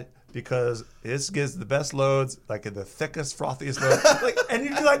Tide because this gives the best loads, like the thickest, frothiest loads. Like, and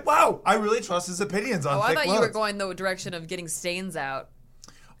you'd be like, wow, I really trust his opinions on Oh, I thick thought loads. you were going the direction of getting stains out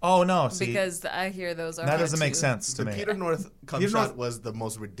Oh no, see, because I hear those are that hard doesn't make to- sense to The me. Peter North cum Peter shot North- was the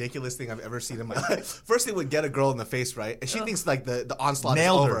most ridiculous thing I've ever seen in my life. First, it would get a girl in the face, right? And she thinks like the onslaught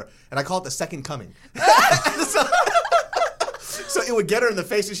Nailed is her. over. And I call it the second coming. So it would get her in the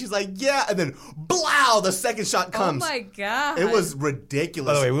face, and she's like, yeah. And then, blow, the second shot Oh comes. my god! It was ridiculous.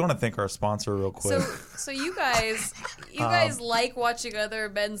 By the way, we want to thank our sponsor real quick. So you guys like watching other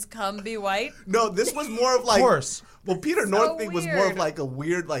men's cum be white? No, this was more of like. Of course. Well, Peter So North thing was more of weird. like a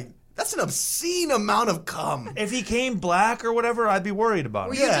weird, like, that's an obscene amount of cum. If he came black or whatever, I'd be worried about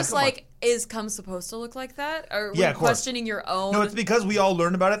Were it. you Yeah, just come on. like, is cum supposed to look like that? Or were Yeah, you of course. questioning your own? No, it's because we all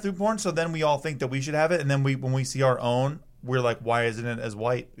learned about it through porn, so then we all think that we should have it, and then when we see our own we're like, why isn't it as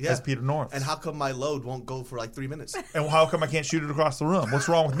white as Peter North? And how come my load won't go for like 3 minutes? And how come I can't shoot it across the room? What's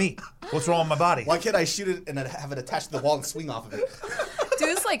wrong with me? What's wrong with my body? Why can't I shoot it and then have it attached to the wall and swing off of it? Dude,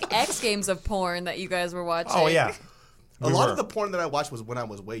 it's like X Games of porn that you guys were watching. Oh yeah. A lot of the porn that I watched was when I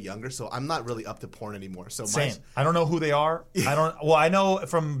was way younger, so I'm not really up to porn anymore. So Same. I don't know who they are. I know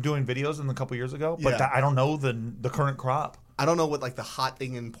from doing videos a couple years ago, but I don't know the current crop. I don't know what like the hot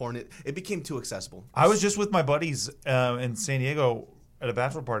thing in porn. It became too accessible. I was just with my buddies in San Diego at a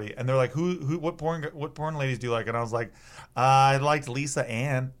bachelor party, and they're like, what porn ladies do you like? And I was like, I liked Lisa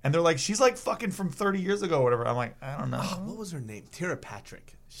Ann. And they're like, she's like fucking from 30 years ago or whatever. I'm like, I don't know. What was her name? Tara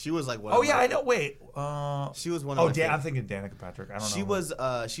Patrick. She was like one. Oh yeah, I know. Wait, she was one. Of I'm thinking Danica Patrick. I don't know. She was.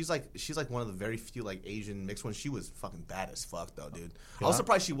 She's like one of the very few like Asian mixed ones. She was fucking bad as fuck though, dude. I was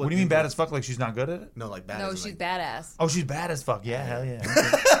surprised she wasn't. What do you mean bad as fuck? Like she's not good at it? No, like bad. No, as she's like, badass. Oh, she's bad as fuck. Yeah, hell yeah.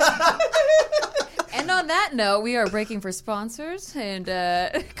 And on that note, we are breaking for sponsors and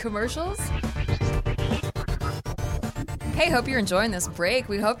commercials. Hey, hope you're enjoying this break.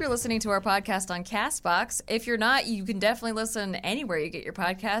 We hope you're listening to our podcast on CastBox. If you're not, you can definitely listen anywhere you get your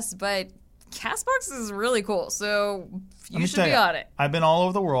podcasts, but CastBox is really cool, so you should be on it. I've been all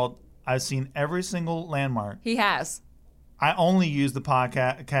over the world. I've seen every single landmark. He has. I only use the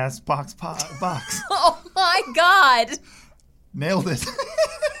podcast CastBox box. Oh my God. Nailed it.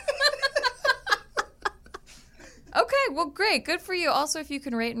 Okay, well, great. Good for you. Also, if you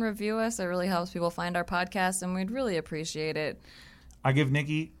can rate and review us, it really helps people find our podcast, and we'd really appreciate it. I give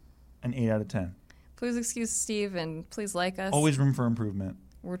Nikki an 8 out of 10. Please excuse Steve, and please like us. Always room for improvement.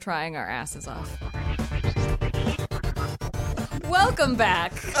 We're trying our asses off. Welcome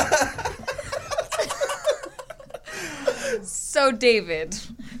back. So, David,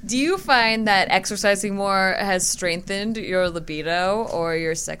 do you find that exercising more has strengthened your libido or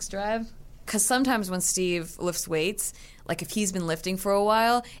your sex drive? Because sometimes when Steve lifts weights, like if he's been lifting for a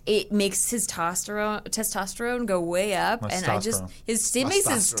while, it makes his testosterone go way up. And it makes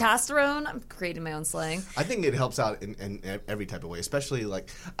his testosterone. I'm creating my own slang. I think it helps out in every type of way, especially like,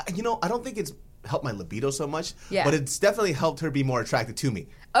 I don't think it's helped my libido so much, but it's definitely helped her be more attracted to me.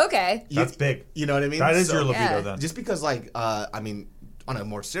 Okay. That's big. You know what I mean? That is your libido then. Just because like, I mean, on a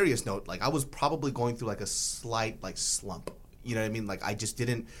more serious note, like I was probably going through like a slight like slump. You know what I mean? Like I just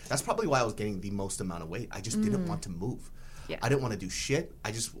didn't. That's probably why I was gaining the most amount of weight. I just didn't want to move. Yeah. I didn't want to do shit.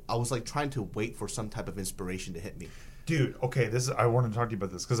 I was like trying to wait for some type of inspiration to hit me. Dude, okay, I want to talk to you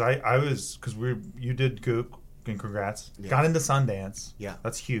about this because you did Gook, and congrats. Yeah. Got into Sundance. Yeah,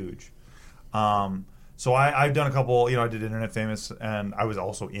 that's huge. So I've done a couple. I did Internet Famous, and I was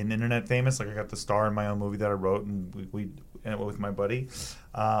also in Internet Famous. Like I got the star in my own movie that I wrote, and we with my buddy.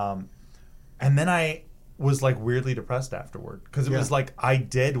 And then I was like weirdly depressed afterward because it was like I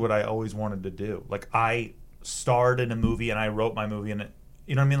did what I always wanted to do. Like I starred in a movie and I wrote my movie, and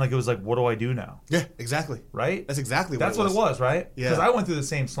you know what I mean? Like it was like, what do I do now? Yeah, exactly. Right? That's exactly what it was, right? Yeah. Because I went through the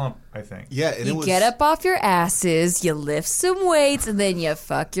same slump, I think. Yeah, and you get up off your asses, you lift some weights, and then you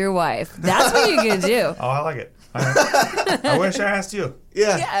fuck your wife. That's what you're gonna do. Oh, I like it. I wish I asked you.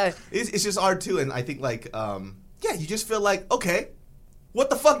 Yeah. It's just hard too, and I think like you just feel like, okay, what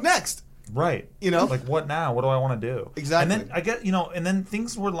the fuck next? Right. Like what now? What do I want to do? Exactly. And then I get, and then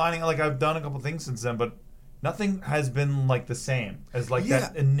things were lining up. Like I've done a couple things since then, but nothing has been like the same as like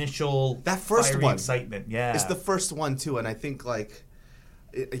that initial first one excitement. Yeah. It's the first one too, and I think like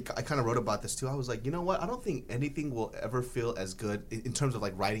I kind of wrote about this too. I was like, you know what? I don't think anything will ever feel as good in terms of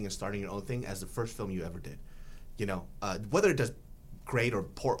like writing and starting your own thing as the first film you ever did. Whether it does great or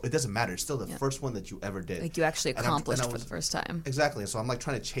poor, it doesn't matter. It's still the first one that you ever did. Like you actually accomplished for the first time. Exactly. So I'm like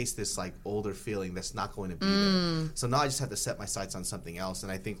trying to chase this like older feeling that's not going to be there. So now I just have to set my sights on something else.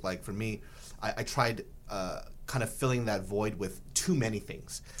 And I think like for me, I tried kind of filling that void with too many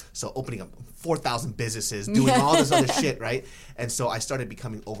things. So opening up 4,000 businesses, doing all this other shit, right? And so I started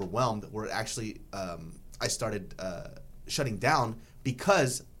becoming overwhelmed where actually I started shutting down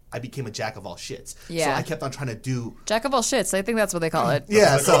because I became a jack of all shits. Yeah. So I kept on trying to do... Jack of all shits. I think that's what they call it.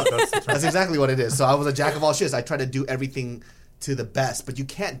 Yeah, so that's exactly what it is. So I was a jack of all shits. I tried to do everything to the best, but you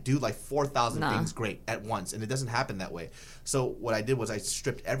can't do like 4,000 things great at once, and it doesn't happen that way. So what I did was I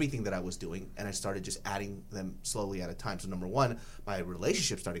stripped everything that I was doing, and I started just adding them slowly at a time. So number one, my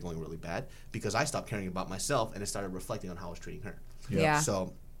relationship started going really bad because I stopped caring about myself, and it started reflecting on how I was treating her. Yeah.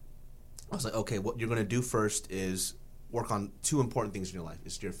 So I was like, okay, what you're going to do first is work on two important things in your life.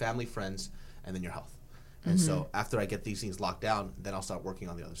 It's your family, friends, and then your health. And so after I get these things locked down, then I'll start working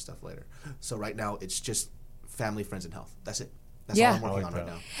on the other stuff later. So right now it's just family, friends, and health. That's it. That's Yeah. all I'm working I like on right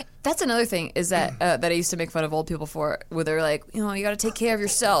that. now. That's another thing is that that I used to make fun of old people for, where they're like, you know, you got to take care of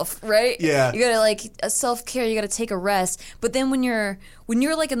yourself, right? Yeah. You got to like self-care. You got to take a rest. But then when you're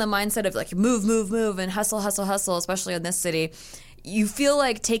like in the mindset of like move, and hustle, especially in this city, you feel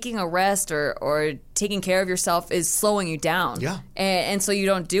like taking a rest or taking care of yourself is slowing you down. Yeah. And so you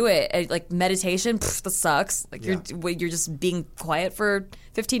don't do it. And, like meditation, that sucks. Like you're just being quiet for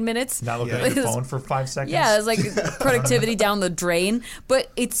 15 minutes. Not looking Yeah. at your phone for 5 seconds. Yeah, it's like productivity down the drain. But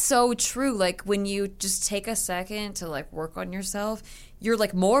it's so true. Like when you just take a second to like work on yourself, you're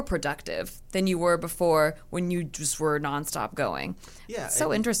like more productive than you were before when you just were nonstop going. Yeah, It's so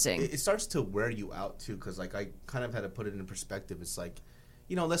and interesting. It starts to wear you out too, because like I kind of had to put it in perspective. It's like,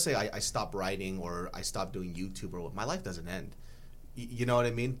 you know, let's say I stop writing or I stop doing YouTube, or what, my life doesn't end. You know what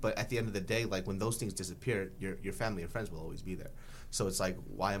I mean? But at the end of the day, like when those things disappear, your family and friends will always be there. So it's like,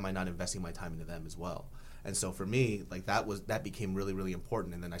 why am I not investing my time into them as well? And so for me, like that became really, really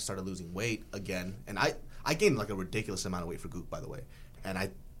important. And then I started losing weight again, and I gained like a ridiculous amount of weight for Goop, by the way.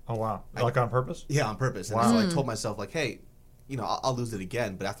 And Oh wow. Like on purpose? yeah, on purpose. And Wow. so I told myself like, hey, you know, I'll lose it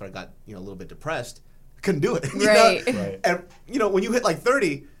again. But after I got, you know, a little bit depressed, I couldn't do it. you Right. know? Right. And you know, when you hit like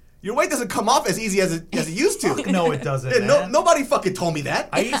 30, your weight doesn't come off as easy as it used to. No, it doesn't. Yeah, Man. nobody fucking told me that.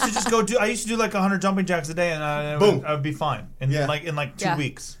 I used to just I used to do like 100 jumping jacks a day, and I would be fine in Yeah. like 2 Yeah.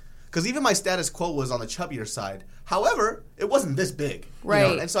 weeks. Because even my status quo was on the chubbier side. However, it wasn't this big. you know?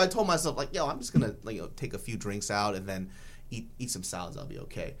 Right. And so I told myself like, yo, I'm just gonna like, you know, take a few drinks out and then eat some salads. I'll be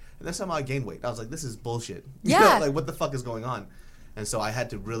okay. And then somehow I gained weight. I was like, this is bullshit. You Yeah. know, like what the fuck is going on? And so I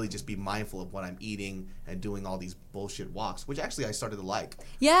had to really just be mindful of what I'm eating and doing all these bullshit walks, which actually I started to like.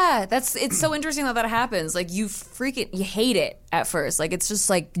 Yeah, it's so interesting that happens. Like you hate it at first. Like it's just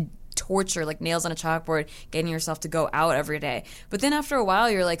like torture, like nails on a chalkboard, getting yourself to go out every day. But then after a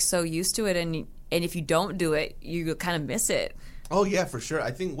while, you're like so used to it, and if you don't do it, you kind of miss it. Oh yeah, for sure.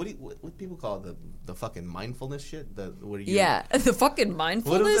 I think what people call the fucking mindfulness shit. The fucking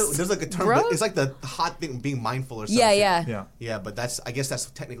mindfulness. There's like a term. bro? It's like the hot thing, being mindful or something. Yeah. Yeah. Yeah, but I guess that's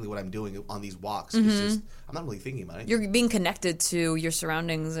technically what I'm doing on these walks. It's just I'm not really thinking about it. You're being connected to your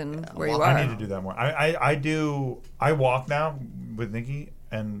surroundings and where you well, are. I need to do that more. I walk now with Nikki,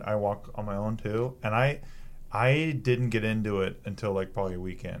 and I walk on my own too. And I didn't get into it until like probably a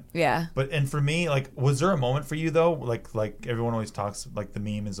weekend. Yeah. And for me, like, was there a moment for you though? Like everyone always talks, like the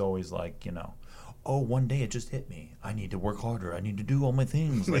meme is always like, you know, oh, one day it just hit me. I need to work harder. I need to do all my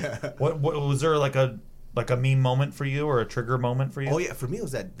things. Like, what was there like a meme moment for you or a trigger moment for you? Oh yeah, for me it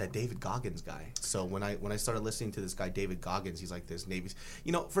was that David Goggins guy. So when I started listening to this guy David Goggins, he's like this Navy.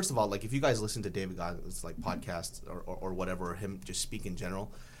 You know, first of all, like if you guys listen to David Goggins like podcasts or whatever, or him just speak in general,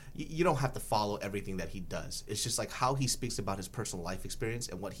 you don't have to follow everything that he does. It's just like how he speaks about his personal life experience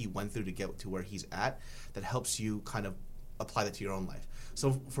and what he went through to get to where he's at that helps you kind of apply that to your own life.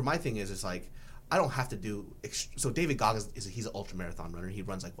 So for my thing is, it's like I don't have to do. So David Goggins he's an ultra marathon runner. He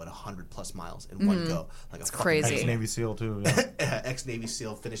runs like 100+ miles in one go. Like it's crazy. Ex-Navy SEAL too. Yeah. Ex-Navy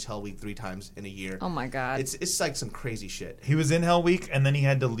SEAL, finished Hell Week 3 times in a year. Oh my God. It's like some crazy shit. He was in Hell Week, and then he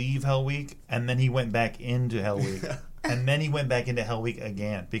had to leave Hell Week, and then he went back into Hell Week, and then he went back into Hell Week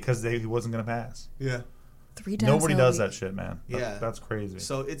again because he wasn't going to pass. Yeah. 3 times. Nobody Hell does Week. that shit, man. Yeah. That's crazy.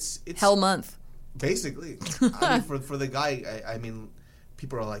 So it's Hell month. basically. I mean, for the guy, I mean,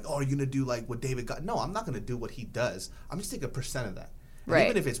 people are like, "Oh, are you gonna do like what David got?" No, I'm not gonna do what he does. I'm just taking 1% of that. And Right.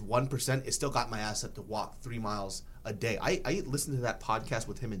 even if it's 1%, it still got my ass up to walk 3 miles a day. I listened to that podcast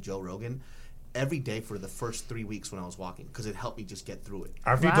with him and Joe Rogan every day for the first 3 weeks when I was walking because it helped me just get through it.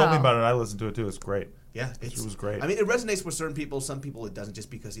 After you told me Wow. about it, I listened to it too. It's great. Yeah, It was great. I mean, it resonates with certain people. Some people it doesn't, just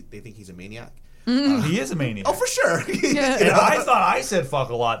because they think he's a maniac. He is a maniac. Oh, for sure. You And know? I thought I said fuck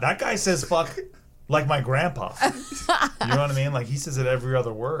a lot. That guy says fuck like my grandpa. You know what I mean? Like he says it every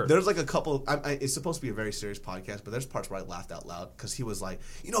other word. There's like a couple. It's supposed to be a very serious podcast, but there's parts where I laughed out loud because he was like,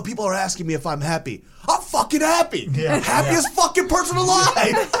 "You know, people are asking me if I'm happy. I'm fucking happy. Yeah. Happiest fucking person alive."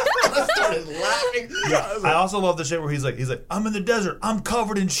 I started laughing. Yeah, I also love the shit where he's like, I'm in the desert, I'm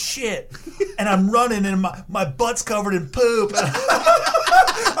covered in shit, and I'm running, and my butt's covered in poop.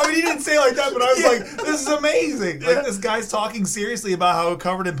 I mean, he didn't say it like that, but I was like, this is amazing. Like this guy's talking seriously about how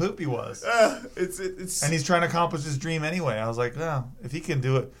covered in poop he was, It's and he's trying to accomplish his dream anyway. I was like, well, if he can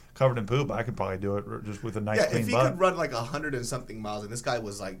do it covered in poop, I could probably do it just with a nice yeah. clean If he butt. could run like 100 and something miles, and this guy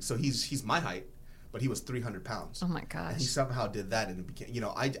was like, so he's my height, but he was 300 pounds. Oh my And he gosh. somehow did that, and it became, you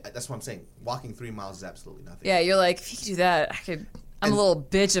know, that's what I'm saying. Walking 3 miles is absolutely nothing. Yeah, you're like, if you could do that, I could. I'm a little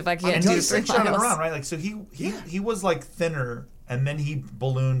bitch if I can't And do he's 3 6 running miles. around, right? Like, so he was like thinner and then he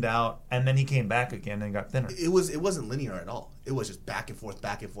ballooned out, and then he came back again and got thinner. It wasn't linear at all. It was just back and forth,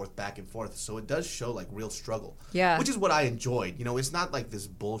 back and forth, back and forth. So it does show like real struggle. Yeah. Which is what I enjoyed. You know, it's not like this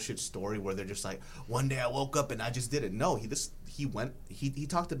bullshit story where they're just like, one day I woke up and I just did it. No, he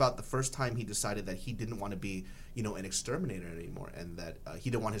talked about the first time he decided that he didn't want to be, you know, an exterminator anymore, and that he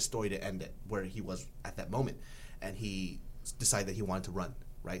didn't want his story to end at where he was at that moment, and he decided that he wanted to run.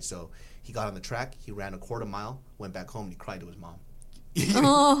 Right, so he got on the track. He ran a quarter mile, went back home, and he cried to his mom.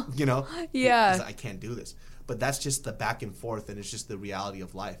 Oh, you know, yeah. He's like, I can't do this. But that's just the back and forth, and it's just the reality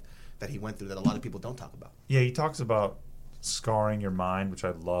of life that he went through that a lot of people don't talk about. Yeah, he talks about scarring your mind, which I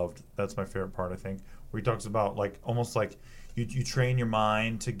loved. That's my favorite part, I think, where he talks about like almost like you train your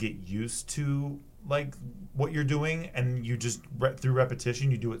mind to get used to like what you're doing, and you just through repetition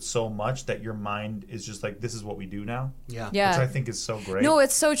you do it so much that your mind is just like, this is what we do now. Yeah. Yeah. Which I think is so great. No,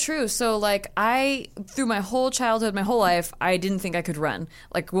 it's so true. So, like, through my whole childhood, my whole life, I didn't think I could run.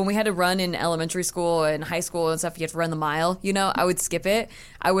 Like, when we had to run in elementary school and high school and stuff, you have to run the mile, you know, I would skip it.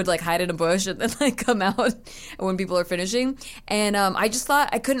 I would, like, hide in a bush and then, like, come out when people are finishing. And I just thought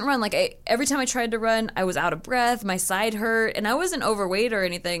I couldn't run. Like, every time I tried to run, I was out of breath, my side hurt, and I wasn't overweight or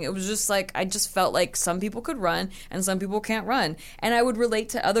anything. It was just, like, I just felt like some people could run and some people can't run. And I would relate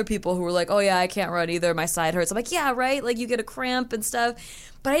to other people who were like, oh, yeah, I can't run either. My side hurts. I'm like, yeah, right? Like, you get a cramp and stuff.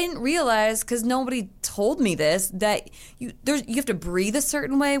 But I didn't realize, because nobody told me this, that you have to breathe a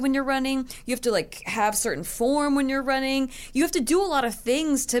certain way when you're running. You have to, like, have certain form when you're running. You have to do a lot of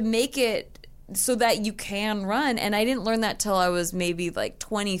things to make it so that you can run. And I didn't learn that till I was maybe like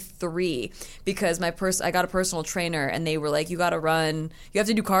 23, because I got a personal trainer, and they were like, you got to run, you have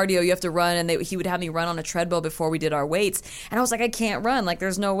to do cardio, you have to run. And he would have me run on a treadmill before we did our weights, and I was like, I can't run, like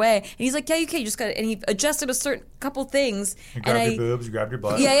there's no way. And he's like, yeah, you can, you just got, and he adjusted a certain couple things. You grabbed your boobs, you grabbed your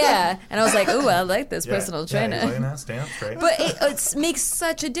butt. Yeah. And I was like, ooh, I like this personal trainer. Yeah, like, stand up straight. But it makes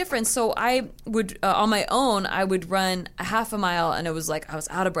such a difference. So I would, on my own, I would run a half a mile, and it was like I was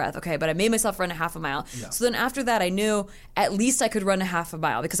out of breath. Okay, but I made myself run a half a mile. Yeah. So then after that, I knew at least I could run a half a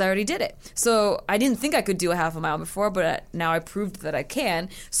mile because I already did it. So I didn't think I could do a half a mile before, but now I proved that I can.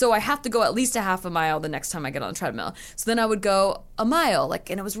 So I have to go at least a half a mile the next time I get on the treadmill. So then I would go a mile,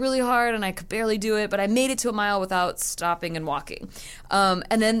 and it was really hard, and I could barely do it, but I made it to a mile without stopping and walking.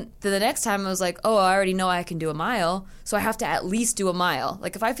 And then the next time I was like, oh, I already know I can do a mile, so I have to at least do a mile.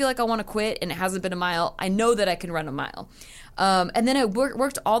 Like if I feel like I want to quit and it hasn't been a mile, I know that I can run a mile. And then I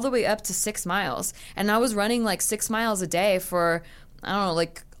worked all the way up to 6 miles. And I was running like 6 miles a day for, I don't know,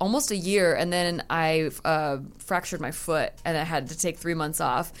 like almost a year. And then I fractured my foot, and I had to take 3 months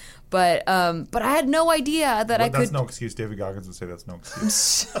off. But I had no idea that I could. That's no excuse. David Goggins would say that's no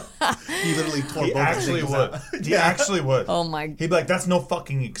excuse. He literally tore He both actually his would. out. He actually would. Oh my. He'd be like, that's no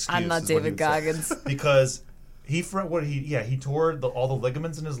fucking excuse. I'm not is what he David would say. Goggins. Because he tore all the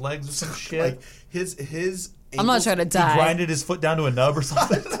ligaments in his legs or some shit. Like his I'm not trying to He die. grinded his foot down to a nub or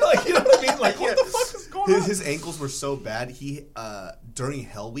something. Like, you know what I mean? Like, what the fuck is going on? His ankles were so bad. He during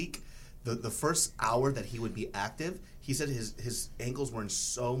Hell Week, the first hour that he would be active, he said his ankles were in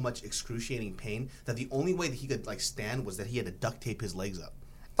so much excruciating pain that the only way that he could like stand was that he had to duct tape his legs up.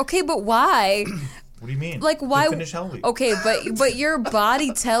 Okay, but why? What do you mean? Like why? They finish Hell Week. Okay, but your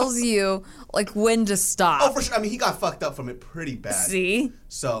body tells you like when to stop. Oh, for sure. I mean, he got fucked up from it pretty bad. See?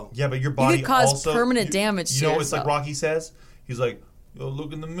 So Yeah, but your body could cause also permanent damage You to know, it's like yourself. Rocky says. He's like, yo,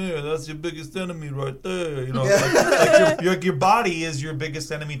 look in the mirror. That's your biggest enemy right there. You know, like your body is your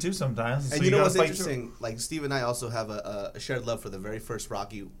biggest enemy too sometimes. And so you know gotta what's fight interesting? Like Steve and I also have a shared love for the very first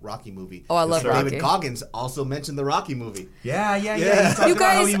Rocky movie. Oh, I love sir. Rocky. David Goggins also mentioned the Rocky movie. Yeah. Yeah. He's talking You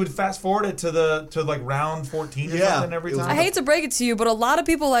about how guys- he would fast forward it to like round 14 or Yeah. something every It was- time. I hate to break it to you, but a lot of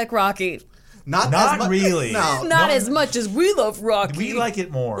people like Rocky. Not Not as much, really. No. Not as much as we love Rocky. We like it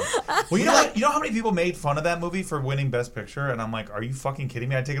more. Well, you know what? You know how many people made fun of that movie for winning Best Picture? And I'm like, are you fucking kidding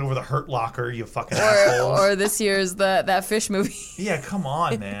me? I'd take it over The Hurt Locker, you fucking assholes. or this year's that fish movie. Yeah, come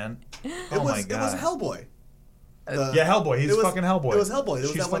on, man. Oh my god. It was Hellboy. Yeah, Hellboy. He's It was- fucking Hellboy. It was Hellboy. There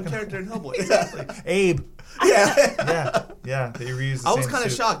was She's that one fucking- character in Hellboy. Exactly. Abe. Yeah. Yeah. They reused the I was same kind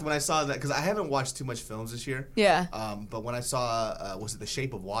of suit. shocked when I saw that because I haven't watched too much films this year. Yeah. But when I saw, was it The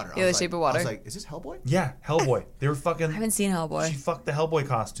Shape of Water? Yeah, The Shape of Water. I was like, is this Hellboy? Yeah, Hellboy. They were fucking. I haven't seen She Hellboy. fucked the Hellboy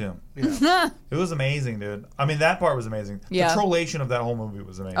costume. Yeah. It was amazing, dude. I mean, that part was amazing. Yeah. The trollation of that whole movie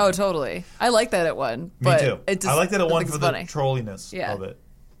was amazing. Oh, totally. I like that it won. Me But too. It just, I liked it at I one think for it's the funny. trolliness Yeah. of it.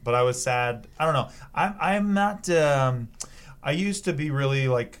 But I was sad. I don't know. I'm not. I used to be really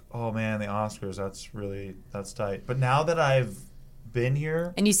like, oh man, the Oscars. That's tight. But now that I've been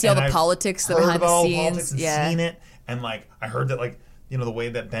here And you see all the I've politics that are heard behind the about all scenes, politics and yeah. seen it, and like I heard that like the way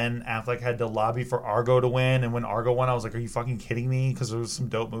that Ben Affleck had to lobby for Argo to win, and when Argo won, I was like, "Are you fucking kidding me?" Because there was some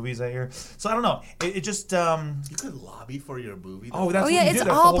dope movies that year. So I don't know. It just You could lobby for your movie. that's what yeah, you it's do. That's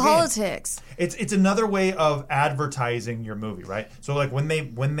the all whole game. politics. It's another way of advertising your movie, right? So like when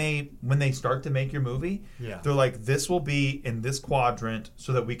they start to make your movie, they're like, this will be in this quadrant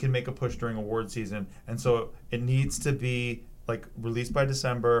so that we can make a push during award season, and so it needs to be like released by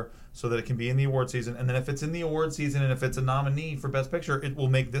December so that it can be in the award season. And then if it's in the award season and if it's a nominee for Best Picture, it will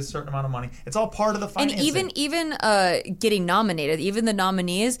make this certain amount of money. It's all part of the financing. And even getting nominated, even the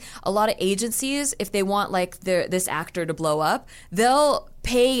nominees, a lot of agencies, if they want like this actor to blow up, they'll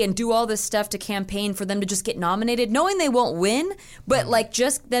pay and do all this stuff to campaign for them to just get nominated, knowing they won't win, but like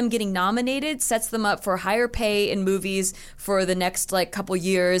just them getting nominated sets them up for higher pay in movies for the next like couple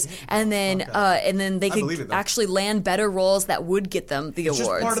years, and then they can actually land better roles that would get them the it's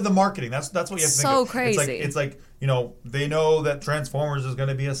awards. Just part of the marketing. That's what you have to think So of. crazy. It's like they know that Transformers is going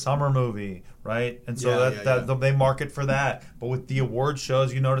to be a summer movie, right? And so they market for that. But with the award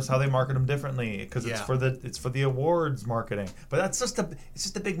shows, you notice how they market them differently because it's for the awards marketing. But that's just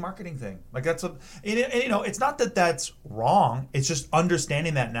a big marketing thing. Like it's not that that's wrong. It's just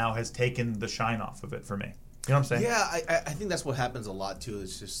understanding that now has taken the shine off of it for me. You know what I'm saying? Yeah, I think that's what happens a lot too.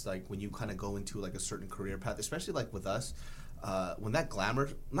 It's just like when you kind of go into like a certain career path, especially like with us, when that glamour,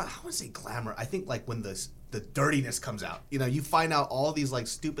 I want to say glamour, I think like when the dirtiness comes out, you find out all these like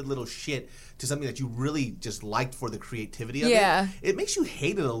stupid little shit to something that you really just liked for the creativity of it. It makes you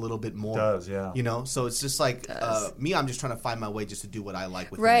hate it a little bit more. It does, yeah. So it's just like me, I'm just trying to find my way just to do what I like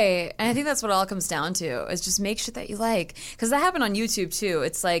with it. Right. And I think that's what it all comes down to is just make shit that you like. Because that happened on YouTube too.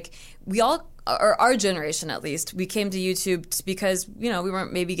 It's like we all, or our generation at least, we came to YouTube because we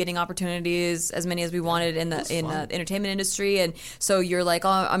weren't maybe getting opportunities as many as we wanted in the entertainment industry, and so you're like, oh,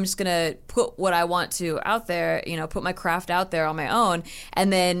 I'm just gonna put what I want to out there, put my craft out there on my own,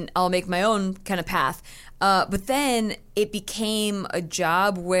 and then I'll make my own kind of path. But then it became a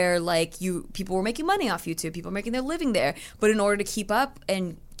job where like people were making money off YouTube, people were making their living there, but in order to keep up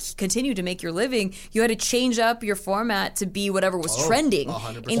and continue to make your living, you had to change up your format to be whatever was trending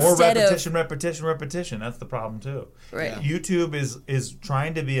 100%. instead or repetition. That's the problem too. Right. YouTube is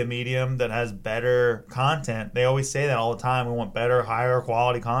trying to be a medium that has better content. They always say that all the time. We want better, higher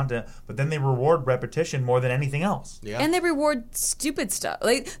quality content, but then they reward repetition more than anything else. Yeah. And they reward stupid stuff.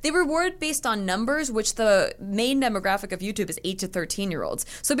 Like they reward based on numbers, which the main demographic of YouTube is 8 to 13-year-olds.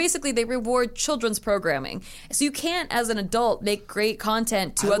 So basically they reward children's programming. So you can't as an adult make great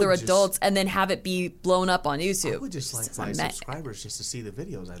content to other adults and then have it be blown up on YouTube. I would just like my subscribers just to see the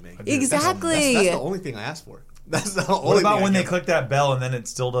videos I make. Exactly. That's the only thing I ask for. That's the only What about thing when they click that bell and then it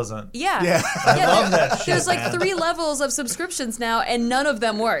still doesn't? Yeah. I love that shit. There's like man. 3 levels of subscriptions now, and none of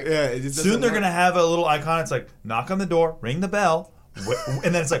them work. Yeah, it just Soon they're going to have a little icon. It's like, knock on the door, ring the bell,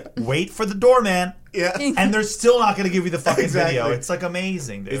 and then it's like, wait for the doorman. Yeah. And they're still not going to give you the fucking Exactly. video. It's like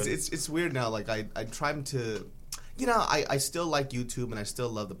amazing, dude. It's weird now. Like I try to, I still like YouTube and I still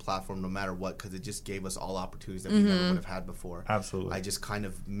love the platform no matter what because it just gave us all opportunities that we never would have had before. Absolutely. I just kind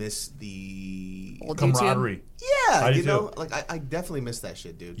of miss the Old camaraderie. YouTube. Yeah, I do too. like I definitely miss that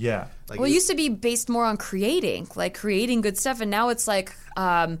shit, dude. Yeah. Like Well, it used to be based more on creating good stuff, and now it's like,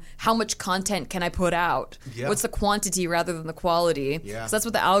 how much content can I put out? Yeah. What's the quantity rather than the quality? Yeah. So that's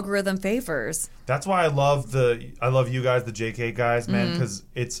what the algorithm favors. That's why I love you guys, the JK guys, man, because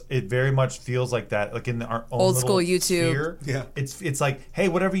it very much feels like that, like in our own Old little school YouTube. sphere. Yeah. It's like, hey,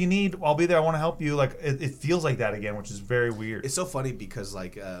 whatever you need, I'll be there. I want to help you. Like it feels like that again, which is very weird. It's so funny because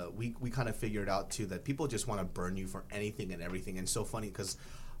like we kind of figured out too that people just want to burn you for anything and everything, and so funny because.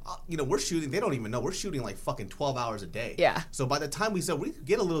 We're shooting. They don't even know we're shooting like fucking 12 hours a day. Yeah. So by the time we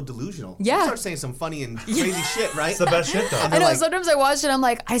get a little delusional. Yeah. We start saying some funny and crazy shit, right? It's the best shit, though. I know. like- Sometimes I watch it, I'm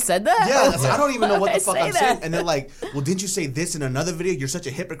like, I said that. Yeah, I don't even know what the I fuck say I'm saying. that? And they're like, "Well, didn't you say this in another video? You're such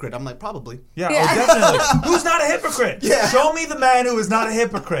a hypocrite." I'm like, "Probably." Yeah, Yeah. Oh, definitely. Who's not a hypocrite? Yeah. Show me the man who is not a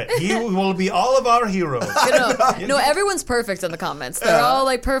hypocrite. He will be all of our heroes. No, everyone's perfect in the comments. They're all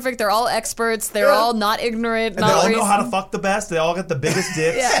like perfect. They're all experts. They're all not ignorant. And not they all know racist. how to fuck the best. They all get the biggest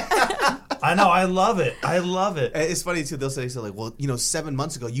dicks. Yeah. I know. I love it. I love it. And it's funny too. They'll say like, "Well, 7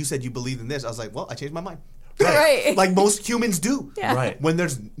 months ago you said you believed in this." I was like, "Well, I changed my mind." Right. Like most humans do. Yeah. Right. When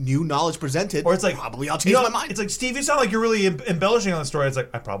there's new knowledge presented, Or it's like, probably I'll change my mind. It's like, Steve, you sound like you're really embellishing on the story. It's like,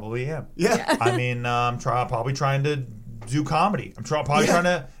 I probably am. Yeah. I mean, I'm probably trying to do comedy. I'm probably trying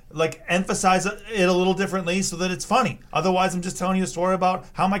to like emphasize it a little differently so that it's funny. Otherwise, I'm just telling you a story about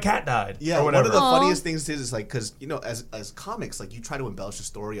how my cat died. Yeah, or one whatever. of the funniest things is like because as comics, like you try to embellish a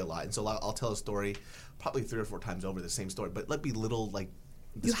story a lot, and so I'll tell a story probably 3 or 4 times over the same story, but let be little like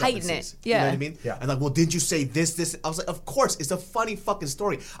You heighten it. discrepancies. Yeah. You know what I mean? Yeah. And like, well, did you say this? I was like, of course, it's a funny fucking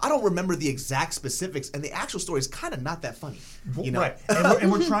story. I don't remember the exact specifics, and the actual story is kind of not that funny. You know? Right.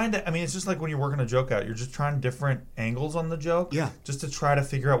 And we're trying to, I mean, it's just like when you're working a joke out, you're just trying different angles on the joke. Yeah. Just to try to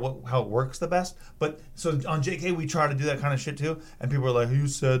figure out how it works the best. But so on JK, we try to do that kind of shit too. And people are like, you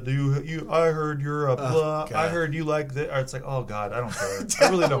said, I heard you're a blah. God. I heard you like that. It's like, oh God, I don't care. I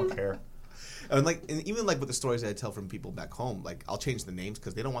really don't care. And even like with the stories that I tell from people back home, like I'll change the names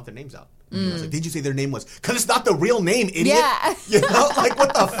because they don't want their names out. I was like, did you say their name was? Because it's not the real name, idiot. Yeah. You know, like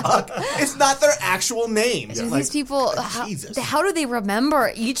what the fuck? It's not their actual name. Dude, Like, these people, Jesus. how do they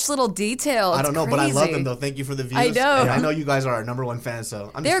remember each little detail? I don't know, but I love crazy. them though. Thank you for the views. I know. And I know you guys are our number one fan,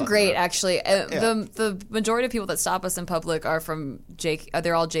 so I'm just They're fucking great, around. actually. The majority of people that stop us in public are from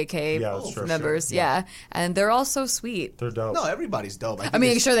they're all JK Yeah, that's true. members. Sure. Yeah, and they're all so sweet. They're dope. No, everybody's dope. I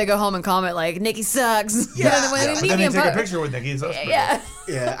mean, sure they go home and comment like Nikki sucks. Yeah. When they But meet then me they in take a pub- picture with Nikki. So that's pretty Yeah.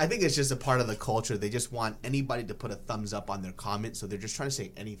 Yeah, I think it's just a part of the culture. They just want anybody to put a thumbs up on their comment, so they're just trying to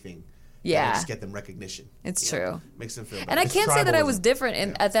say anything. Yeah. that'll just get them recognition. It's You know? true. Makes them feel better. And I can't say that I was tribalism.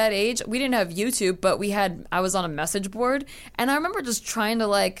 different at that age. We didn't have YouTube, but I was on a message board, and I remember just trying to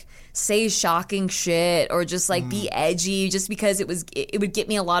like say shocking shit or just like be edgy, just because it would get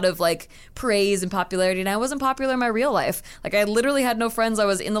me a lot of like praise and popularity. And I wasn't popular in my real life. Like I literally had no friends. I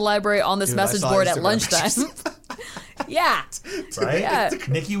was in the library on this Dude, I message saw board at Instagram lunchtime. messages. Yeah. Right? Yeah.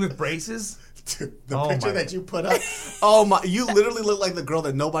 Nikki with braces? The Oh picture my that you put up. Oh my! You literally look like the girl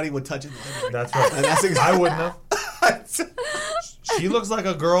that nobody would touch in the library. That's right. And that's I wouldn't have. She looks like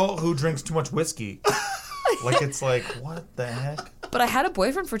a girl who drinks too much whiskey. Like it's like, what the heck? But I had a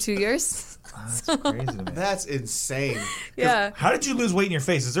boyfriend for 2 years. That's crazy to me. That's insane. Yeah. How did you lose weight in your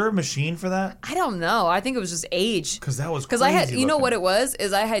face? Is there a machine for that? I don't know. I think it was just age. Because that was Because crazy I had, you know looking. what it was?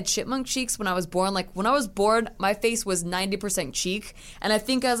 Is I had chipmunk cheeks when I was born. Like when I was born, my face was 90% cheek, and I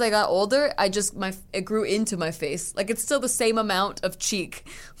think as I got older, it grew into my face. Like it's still the same amount of cheek,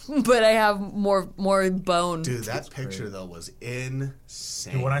 but I have more bone. Dude, that picture though was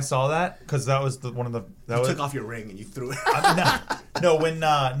insane. Dude, when I saw that, because that was one of the that you was took off your ring and you threw it.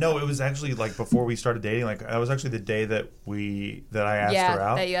 no, it was actually like before we started dating. Like that was actually the day that I asked yeah, her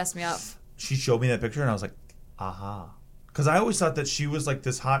out. that you asked me out. She showed me that picture, and I was like, aha. Because I always thought that she was like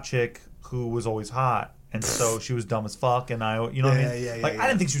this hot chick who was always hot. And so she was dumb as fuck, and you know what I mean? Yeah, like, I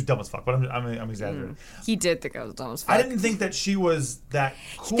didn't think she was dumb as fuck, but I'm exaggerating. He did think I was dumb as fuck. I didn't think that she was that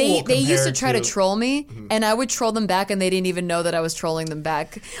cool. They used to compared try to troll me, and I would troll them back, and they didn't even know that I was trolling them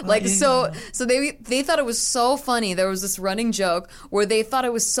back. Like so they thought it was so funny. There was this running joke where they thought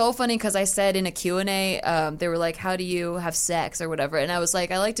it was so funny because I said in a Q&A, they were like, "How do you have sex?" or whatever, and I was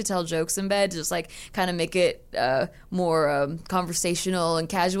like, "I like to tell jokes in bed, just like kind of make it more conversational and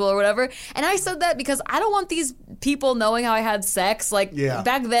casual or whatever." And I said that because I don't want these people knowing how I had sex. Like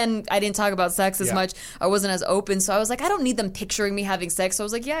back then, I didn't talk about sex as much. I wasn't as open, so I was like, I don't need them picturing me having sex. So I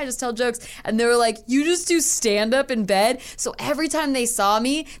was like, yeah, I just tell jokes. And they were like, you just do stand up in bed. So every time they saw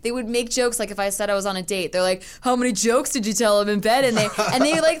me, they would make jokes. Like if I said I was on a date, they're like, how many jokes did you tell him in bed? And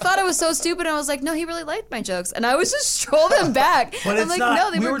they like thought it was so stupid. And I was like, no, he really liked my jokes. And I was just troll them back. But I'm it's like, not. no,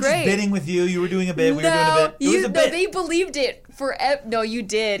 they we were were great. just bidding with you. You were doing a bit. We were doing a bit. It was a bit. They believed it no, you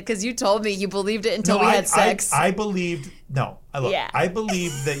did, because you told me you believed it until we had sex. I believed. No, Yeah. I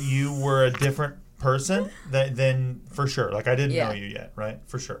believed that you were a different person than for sure. Like I didn't know you yet, right?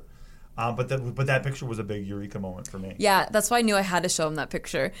 For sure. But that picture was a big eureka moment for me. Yeah, that's why I knew I had to show him that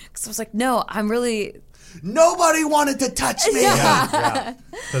picture, because I was like, no, I'm really. Nobody wanted to touch me. Yeah.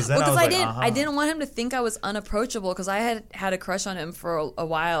 Because then Well, I because was I didn't want him to think I was unapproachable, because I had a crush on him for a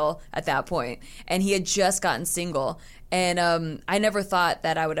while at that point, and he had just gotten single, and I never thought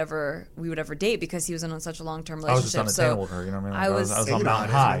that we would ever date, because he was in such a long-term I was just relationship. unattainable with her. You know what I mean? Like, I was on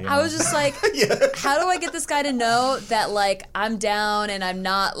Mountain High. You know? I was just like, how do I get this guy to know that, like, I'm down and I'm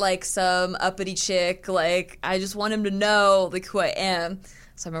not, like, some uppity chick? Like, I just want him to know, like, who I am.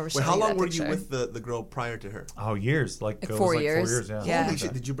 So I remember showing Wait, how you long that were picture. you with the girl prior to her? Oh, years. Like, it was 4 like years. 4 years, yeah. Yeah. Holy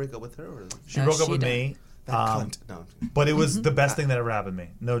shit, did you break up with her? Or? She No, broke up she with didn't. me. That cunt. No. But it was the best thing that ever happened to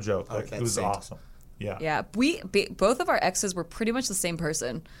me. No joke. Like, Okay, it was saint. awesome. Yeah. Yeah, both of our exes were pretty much the same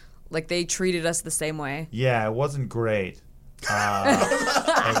person. Like, they treated us the same way. Yeah, it wasn't great.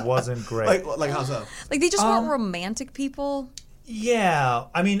 It wasn't great. Like how's that? Like, they just weren't romantic people. Yeah.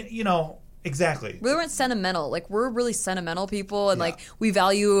 I mean, you know, exactly. We weren't sentimental. Like, we're really sentimental people, and, like, we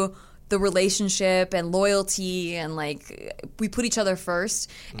value the relationship and loyalty, and, like, we put each other first,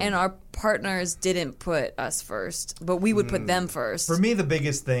 and our partners didn't put us first, but we would put them first. For me, the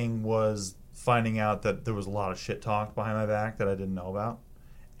biggest thing was finding out that there was a lot of shit talked behind my back that I didn't know about.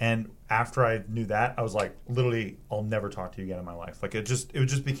 And after I knew that, I was like, literally, I'll never talk to you again in my life. Like it just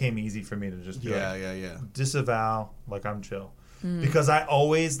became easy for me to just be disavow, like I'm chill. Because I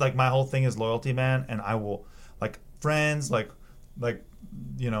always, like, my whole thing is loyalty, man, and I will, like, friends, like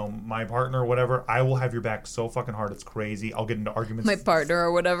you know, my partner or whatever, I will have your back so fucking hard, it's crazy. I'll get into arguments. My partner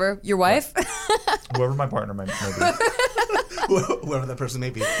or whatever. Your wife? Whoever my partner might be. Whoever that person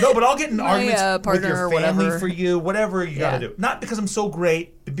may be. No, but I'll get in arguments with partner your or family whatever. for you, whatever you gotta do. Not because I'm so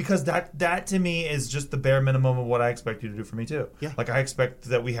great, but because that to me is just the bare minimum of what I expect you to do for me too. Yeah. Like I expect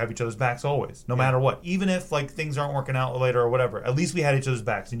that we have each other's backs always, no matter what. Even if like things aren't working out later or whatever, at least we had each other's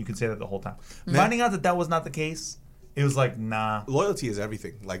backs, and you can say that the whole time. Finding out that was not the case, it was like, nah. Loyalty is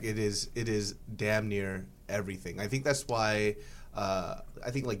everything. Like it is damn near everything. I think that's why I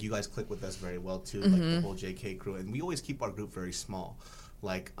think like you guys click with us very well too, like the whole JK crew, and we always keep our group very small.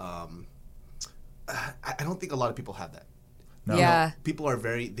 Like I don't think a lot of people have that. No. Yeah. People are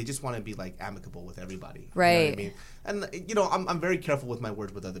they just want to be like amicable with everybody. Right. You know what I mean? And you know, I'm very careful with my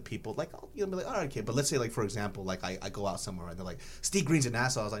words with other people. Like, I'll be like, all right, kid. But let's say, like, for example, like I go out somewhere and they're like, Steve Green's an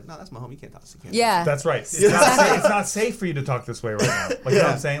asshole. I was like, no, that's my homie. You can't talk to Steve. Yeah. That's right. It's not safe for you to talk this way right now. Like, you know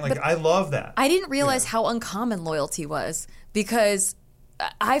what I'm saying? Like, I love that. I didn't realize how uncommon loyalty was because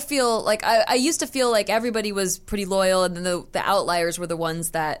I feel like I used to feel like everybody was pretty loyal and then the outliers were the ones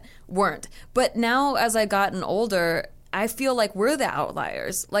that weren't. But now as I've gotten older, I feel like we're the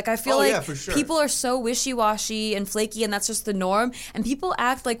outliers. Like I feel like for sure. people are so wishy-washy and flaky, and that's just the norm. And people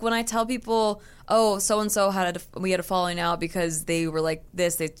act like when I tell people, "Oh, so and so we had a falling out because they were like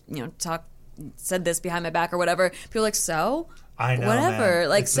this. They said this behind my back or whatever." People are like, "So." I know, whatever, man.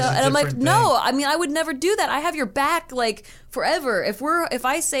 like It's so, just a and I'm like, different no. thing. I mean, I would never do that. I have your back, like forever. If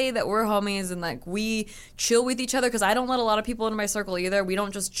I say that we're homies and like we chill with each other, because I don't let a lot of people into my circle either. We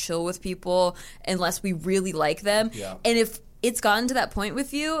don't just chill with people unless we really like them. Yeah. And if it's gotten to that point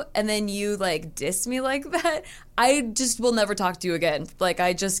with you, and then you like diss me like that, I just will never talk to you again. Like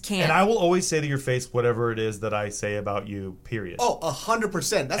I just can't. And I will always say to your face whatever it is that I say about you, period. Oh,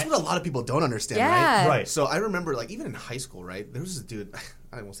 100%. That's what a lot of people don't understand, Yeah. right? Right. So I remember, like, even in high school, right? There was this dude,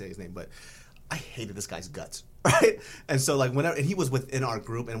 I won't say his name, but I hated this guy's guts, right? And so, like, whenever, and he was within our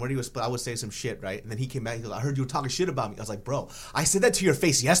group, and when he was, I would say some shit, right? And then he came back, he goes, I heard you were talking shit about me. I was like, bro, I said that to your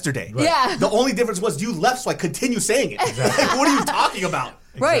face yesterday. Right. Yeah. The only difference was you left, so I continue saying it. Like, what are you talking about?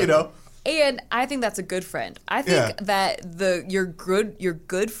 Right. You know? And I think that's a good friend. I think that your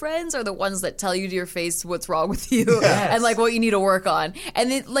good friends are the ones that tell you to your face what's wrong with you and like what you need to work on.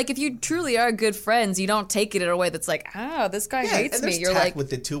 And it, like if you truly are good friends, you don't take it in a way that's like, this guy hates and me. there's You're tact like,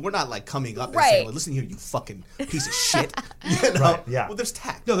 with it too. We're not like coming up and Right. saying, well, listen here, you fucking piece of shit. You know? Right, yeah. Well, there's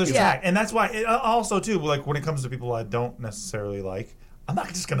tact. No, there's Yeah. tact, and that's why. Also, too, like when it comes to people I don't necessarily like, I'm not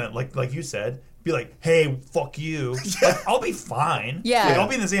just gonna like you said, be like, "Hey, fuck you." Like, I'll be fine. Yeah. Like, I'll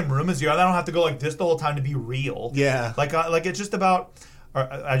be in the same room as you. I don't have to go like this the whole time to be real. Yeah. Like it's just about. Or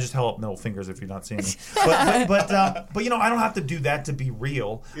I just held up middle fingers if you're not seeing me. But you know, I don't have to do that to be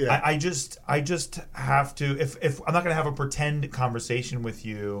real. Yeah. I just have to. If I'm not gonna have a pretend conversation with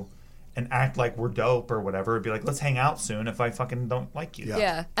you and act like we're dope or whatever, it'd be like, let's hang out soon if I fucking don't like you.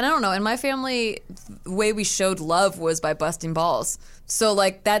 yeah. And I don't know. In my family, the way we showed love was by busting balls. So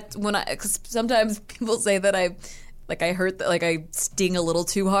like that because sometimes people say that I hurt, like I sting a little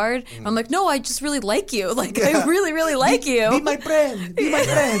too hard. I'm like, no, I just really like you. Like I really, really like you. Be my friend. Be my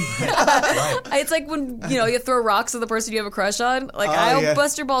friend. It's like when you throw rocks at the person you have a crush on. Like I'll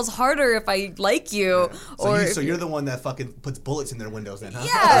bust your balls harder if I like you. So you're the one that fucking puts bullets in their windows then, huh?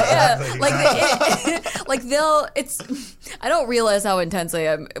 Yeah. Exactly. Like I don't realize how intense I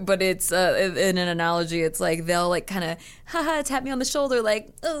am, but it's in an analogy. It's like they'll like kind of tap me on the shoulder, like,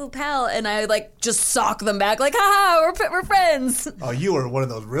 oh pal, and I like just sock them back, like, we're friends. Oh, you were one of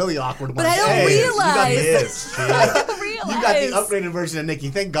those really awkward ones. But I don't Hey, realize. She is. I don't realize. You got the upgraded version of Nikki.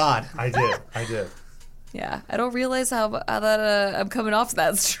 Thank God. I did. Yeah, I don't realize how that I'm coming off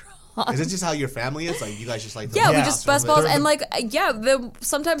that strong. Is it just how your family is? Like you guys just like to Yeah, we Yeah. just bust balls, They're and like,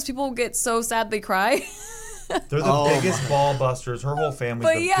 sometimes people get so sad they cry. They're the Oh, biggest ball busters. Her whole family's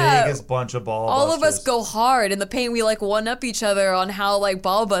But the yeah, biggest bunch of ball All busters. of us go hard in the paint. We like one up each other on how like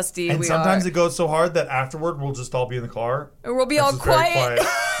ball busty And we sometimes are. it goes so hard that afterward we'll just all be in the car. And we'll be It's all just very quiet.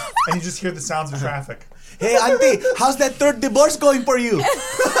 And you just hear the sounds of traffic. Hey, auntie, how's that third divorce going for you?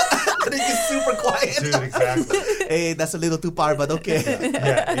 And it gets super quiet. Dude, exactly. Hey, that's a little too far, but okay.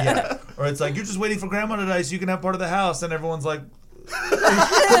 Yeah. Or it's like, you're just waiting for grandma to die so you can have part of the house. And everyone's like, It's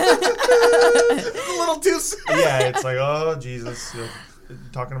a little too soon. yeah, it's like, oh, Jesus. You're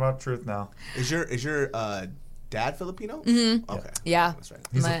talking about truth now. Is your dad Filipino? Mm-hmm. Okay. Yeah. That's right.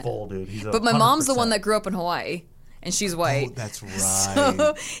 He's My- a bull, dude. He's a But my mom's the 100%. one that grew up in Hawaii. and she's white. Oh, that's right.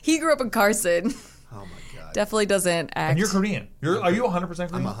 So he grew up in Carson. Oh my god. Definitely doesn't act. And you're Korean. Are you 100%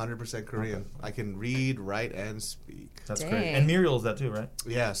 Korean? I'm 100% Korean. I can read, write, and speak. That's Dang. great. And Muriel is that too, right?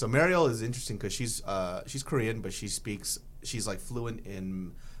 Yeah. So Mariel is interesting because she's Korean, but she's like fluent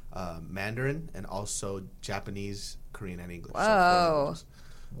in Mandarin and also Japanese, Korean, and English. So four Whoa. languages.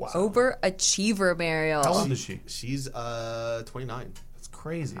 Wow. Overachiever, Mariel. How old is she? She's 29. That's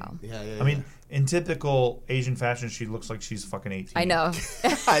crazy. Yeah. I mean, in typical Asian fashion, she looks like she's fucking 18. I know.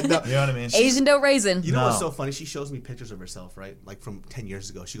 I know. You know what I mean? Asian don't raisin. You know No. what's so funny? She shows me pictures of herself, right? Like from 10 years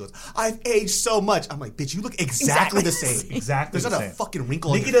ago. She goes, "I've aged so much." I'm like, "Bitch, you look exactly the same. Exactly There's the not same. a fucking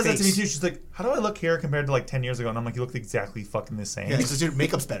wrinkle Nikki on your does that to me face." too. She's like, "How do I look here compared to like 10 years ago?" And I'm like, "You look exactly fucking the same." Yeah, because your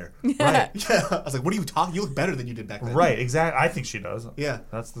makeup's better. Right. Yeah. I was like, "What are you talking? You look better than you did back then." Right. Exactly. I think she does. Yeah.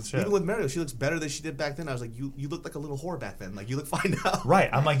 That's the shit. Even with Mariel, she looks better than she did back then. I was like, you looked like a little whore back then. Like, you look fine now. Right.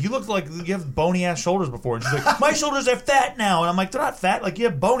 I'm like, you look like you have bony ass shoulders before. And she's like, my shoulders are fat now. And I'm like, they're not fat. Like, you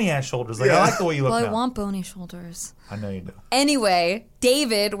have bony ass shoulders. Like, Yeah. I like the way you look Well, now. I want bony shoulders. I know you do. Anyway,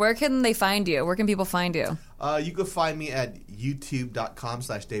 David, where can they find you? Where can people find you? You can find me at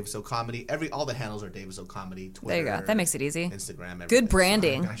youtube.com/DavisOComedy. All the handles are Davis O Comedy. Twitter, There you go. That makes it easy. Instagram. Everything. Good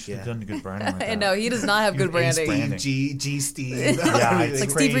branding. I should have done good branding like I that. know, he does not have good You ace branding. branding. G Steve. Yeah, It's it's like crazy.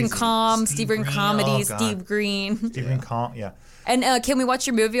 Steve Green Com, Steve Steve Green Green, Comedy, oh, God. Steve Green. Steve Green Com, yeah. And can we watch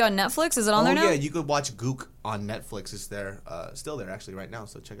your movie on Netflix? Is it on there now? Yeah, you could watch Gook on Netflix. It's there, still there actually right now.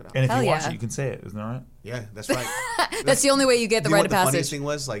 So check it out. And if Hell you watch yeah. it, you can say it. Isn't that right? Yeah, that's right. That's the only way you get the You know rite what of the funniest passage. thing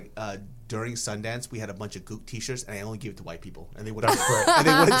was? Like during Sundance, we had a bunch of Gook T-shirts, and I only gave it to white people, and they wouldn't. That's great. And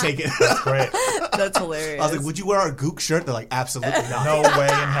they wouldn't take it. Great. That's hilarious. I was like, "Would you wear our Gook shirt?" They're like, "Absolutely not." No way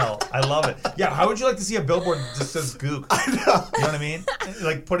in hell. I love it. Yeah, how would you like to see a billboard that just says Gook? I know. You know what I mean?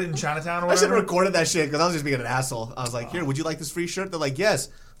 Like, put it in Chinatown or I should whatever. have recorded that shit because I was just being an asshole. I was like, "Here, would you like this free shirt?" They're like, "Yes."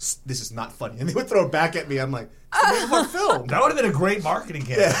 This is not funny, and they would throw it back at me. I'm like, "It's the name of our film." That would have been a great marketing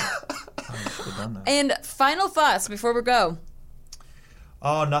campaign. I should have done that. And final thoughts before we go.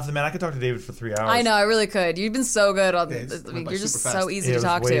 Oh, nothing, man. I could talk to David for 3 hours. I know, I really could. You've been so good on Yeah, this. it's went by You're just super so fast. easy Yeah, to it was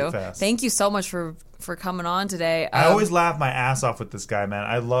talk way to. fast. Thank you so much for coming on today. I always laugh my ass off with this guy, man.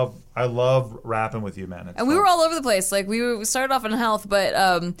 I love rapping with you, man. It's and we fun. were all over the place. Like we started off in health, but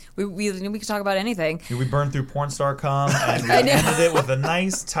we could talk about anything. We burned through porn star cum, and we I know. ended it with a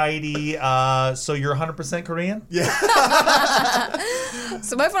nice, tidy. So you're 100% Korean? Yeah.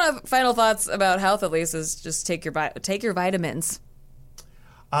 So my final thoughts about health, at least, is just take your vitamins.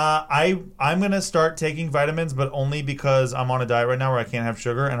 I'm gonna start taking vitamins, but only because I'm on a diet right now where I can't have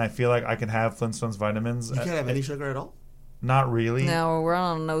sugar, and I feel like I can have Flintstones vitamins. You can't have any sugar at all. Not really. No, we're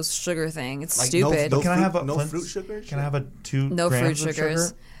on a no sugar thing. It's Like, stupid. no Can I fruit- have a no Flint- fruit sugar? Can I have a 2 No fruit grams of sugars.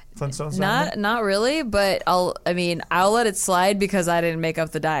 sugar? Flintstones. Not really, but I'll let it slide because I didn't make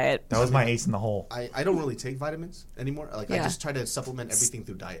up the diet. That was my ace in the hole. I don't really take vitamins anymore. Like Yeah. I just try to supplement everything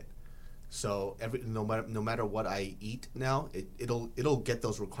through diet. So no matter what I eat now, it'll get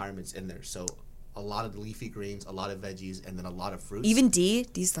those requirements in there. So a lot of leafy greens, a lot of veggies, and then a lot of fruits. Even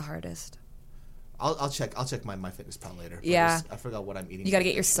D's the hardest. I'll check my MyFitnessPal later. but Yeah. I forgot what I'm eating. You got to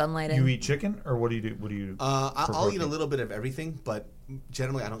get your sunlight in. You eat chicken, or what do you do? What do you? I'll eat a little bit of everything, but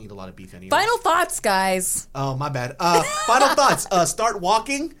generally I don't eat a lot of beef anyway. Final thoughts, guys. Oh, my bad. Final thoughts. Start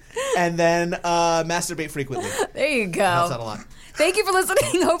walking and then masturbate frequently. There you go. Helps out a lot. Thank you for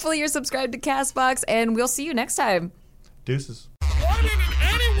listening. Hopefully you're subscribed to CastBox, and we'll see you next time. Deuces. Why didn't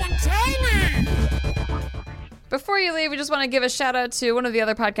anyone tell me? Before you leave, we just want to give a shout out to one of the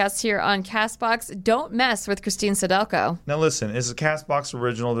other podcasts here on CastBox. Don't Mess with Christine Sedelko. Now listen, it's a CastBox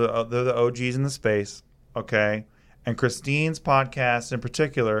original. They're the OGs in the space, okay? And Christine's podcast in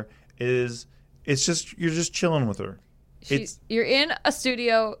particular it's just you're just chilling with her. You're in a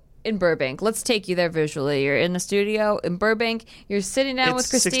studio in Burbank. Let's take you there visually. You're in a studio in Burbank. You're sitting down with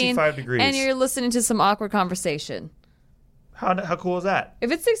It's Christine, 65 degrees. and you're listening to some awkward conversation. How cool is that?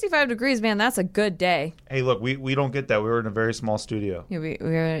 If it's 65 degrees, man, that's a good day. Hey, look, we don't get that. We were in a very small studio.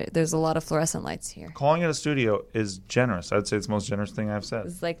 Yeah, there's a lot of fluorescent lights here. Calling it a studio is generous. I'd say it's the most generous thing I've said.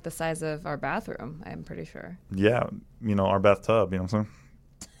 It's like the size of our bathroom, I'm pretty sure. Yeah, our bathtub, you know what I'm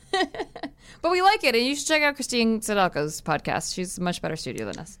saying? But we like it, and you should check out Christine Sedelko's podcast. She's a much better studio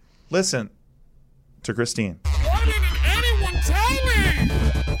than us. Listen to Christine. Why didn't anyone tell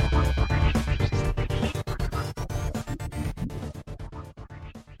me?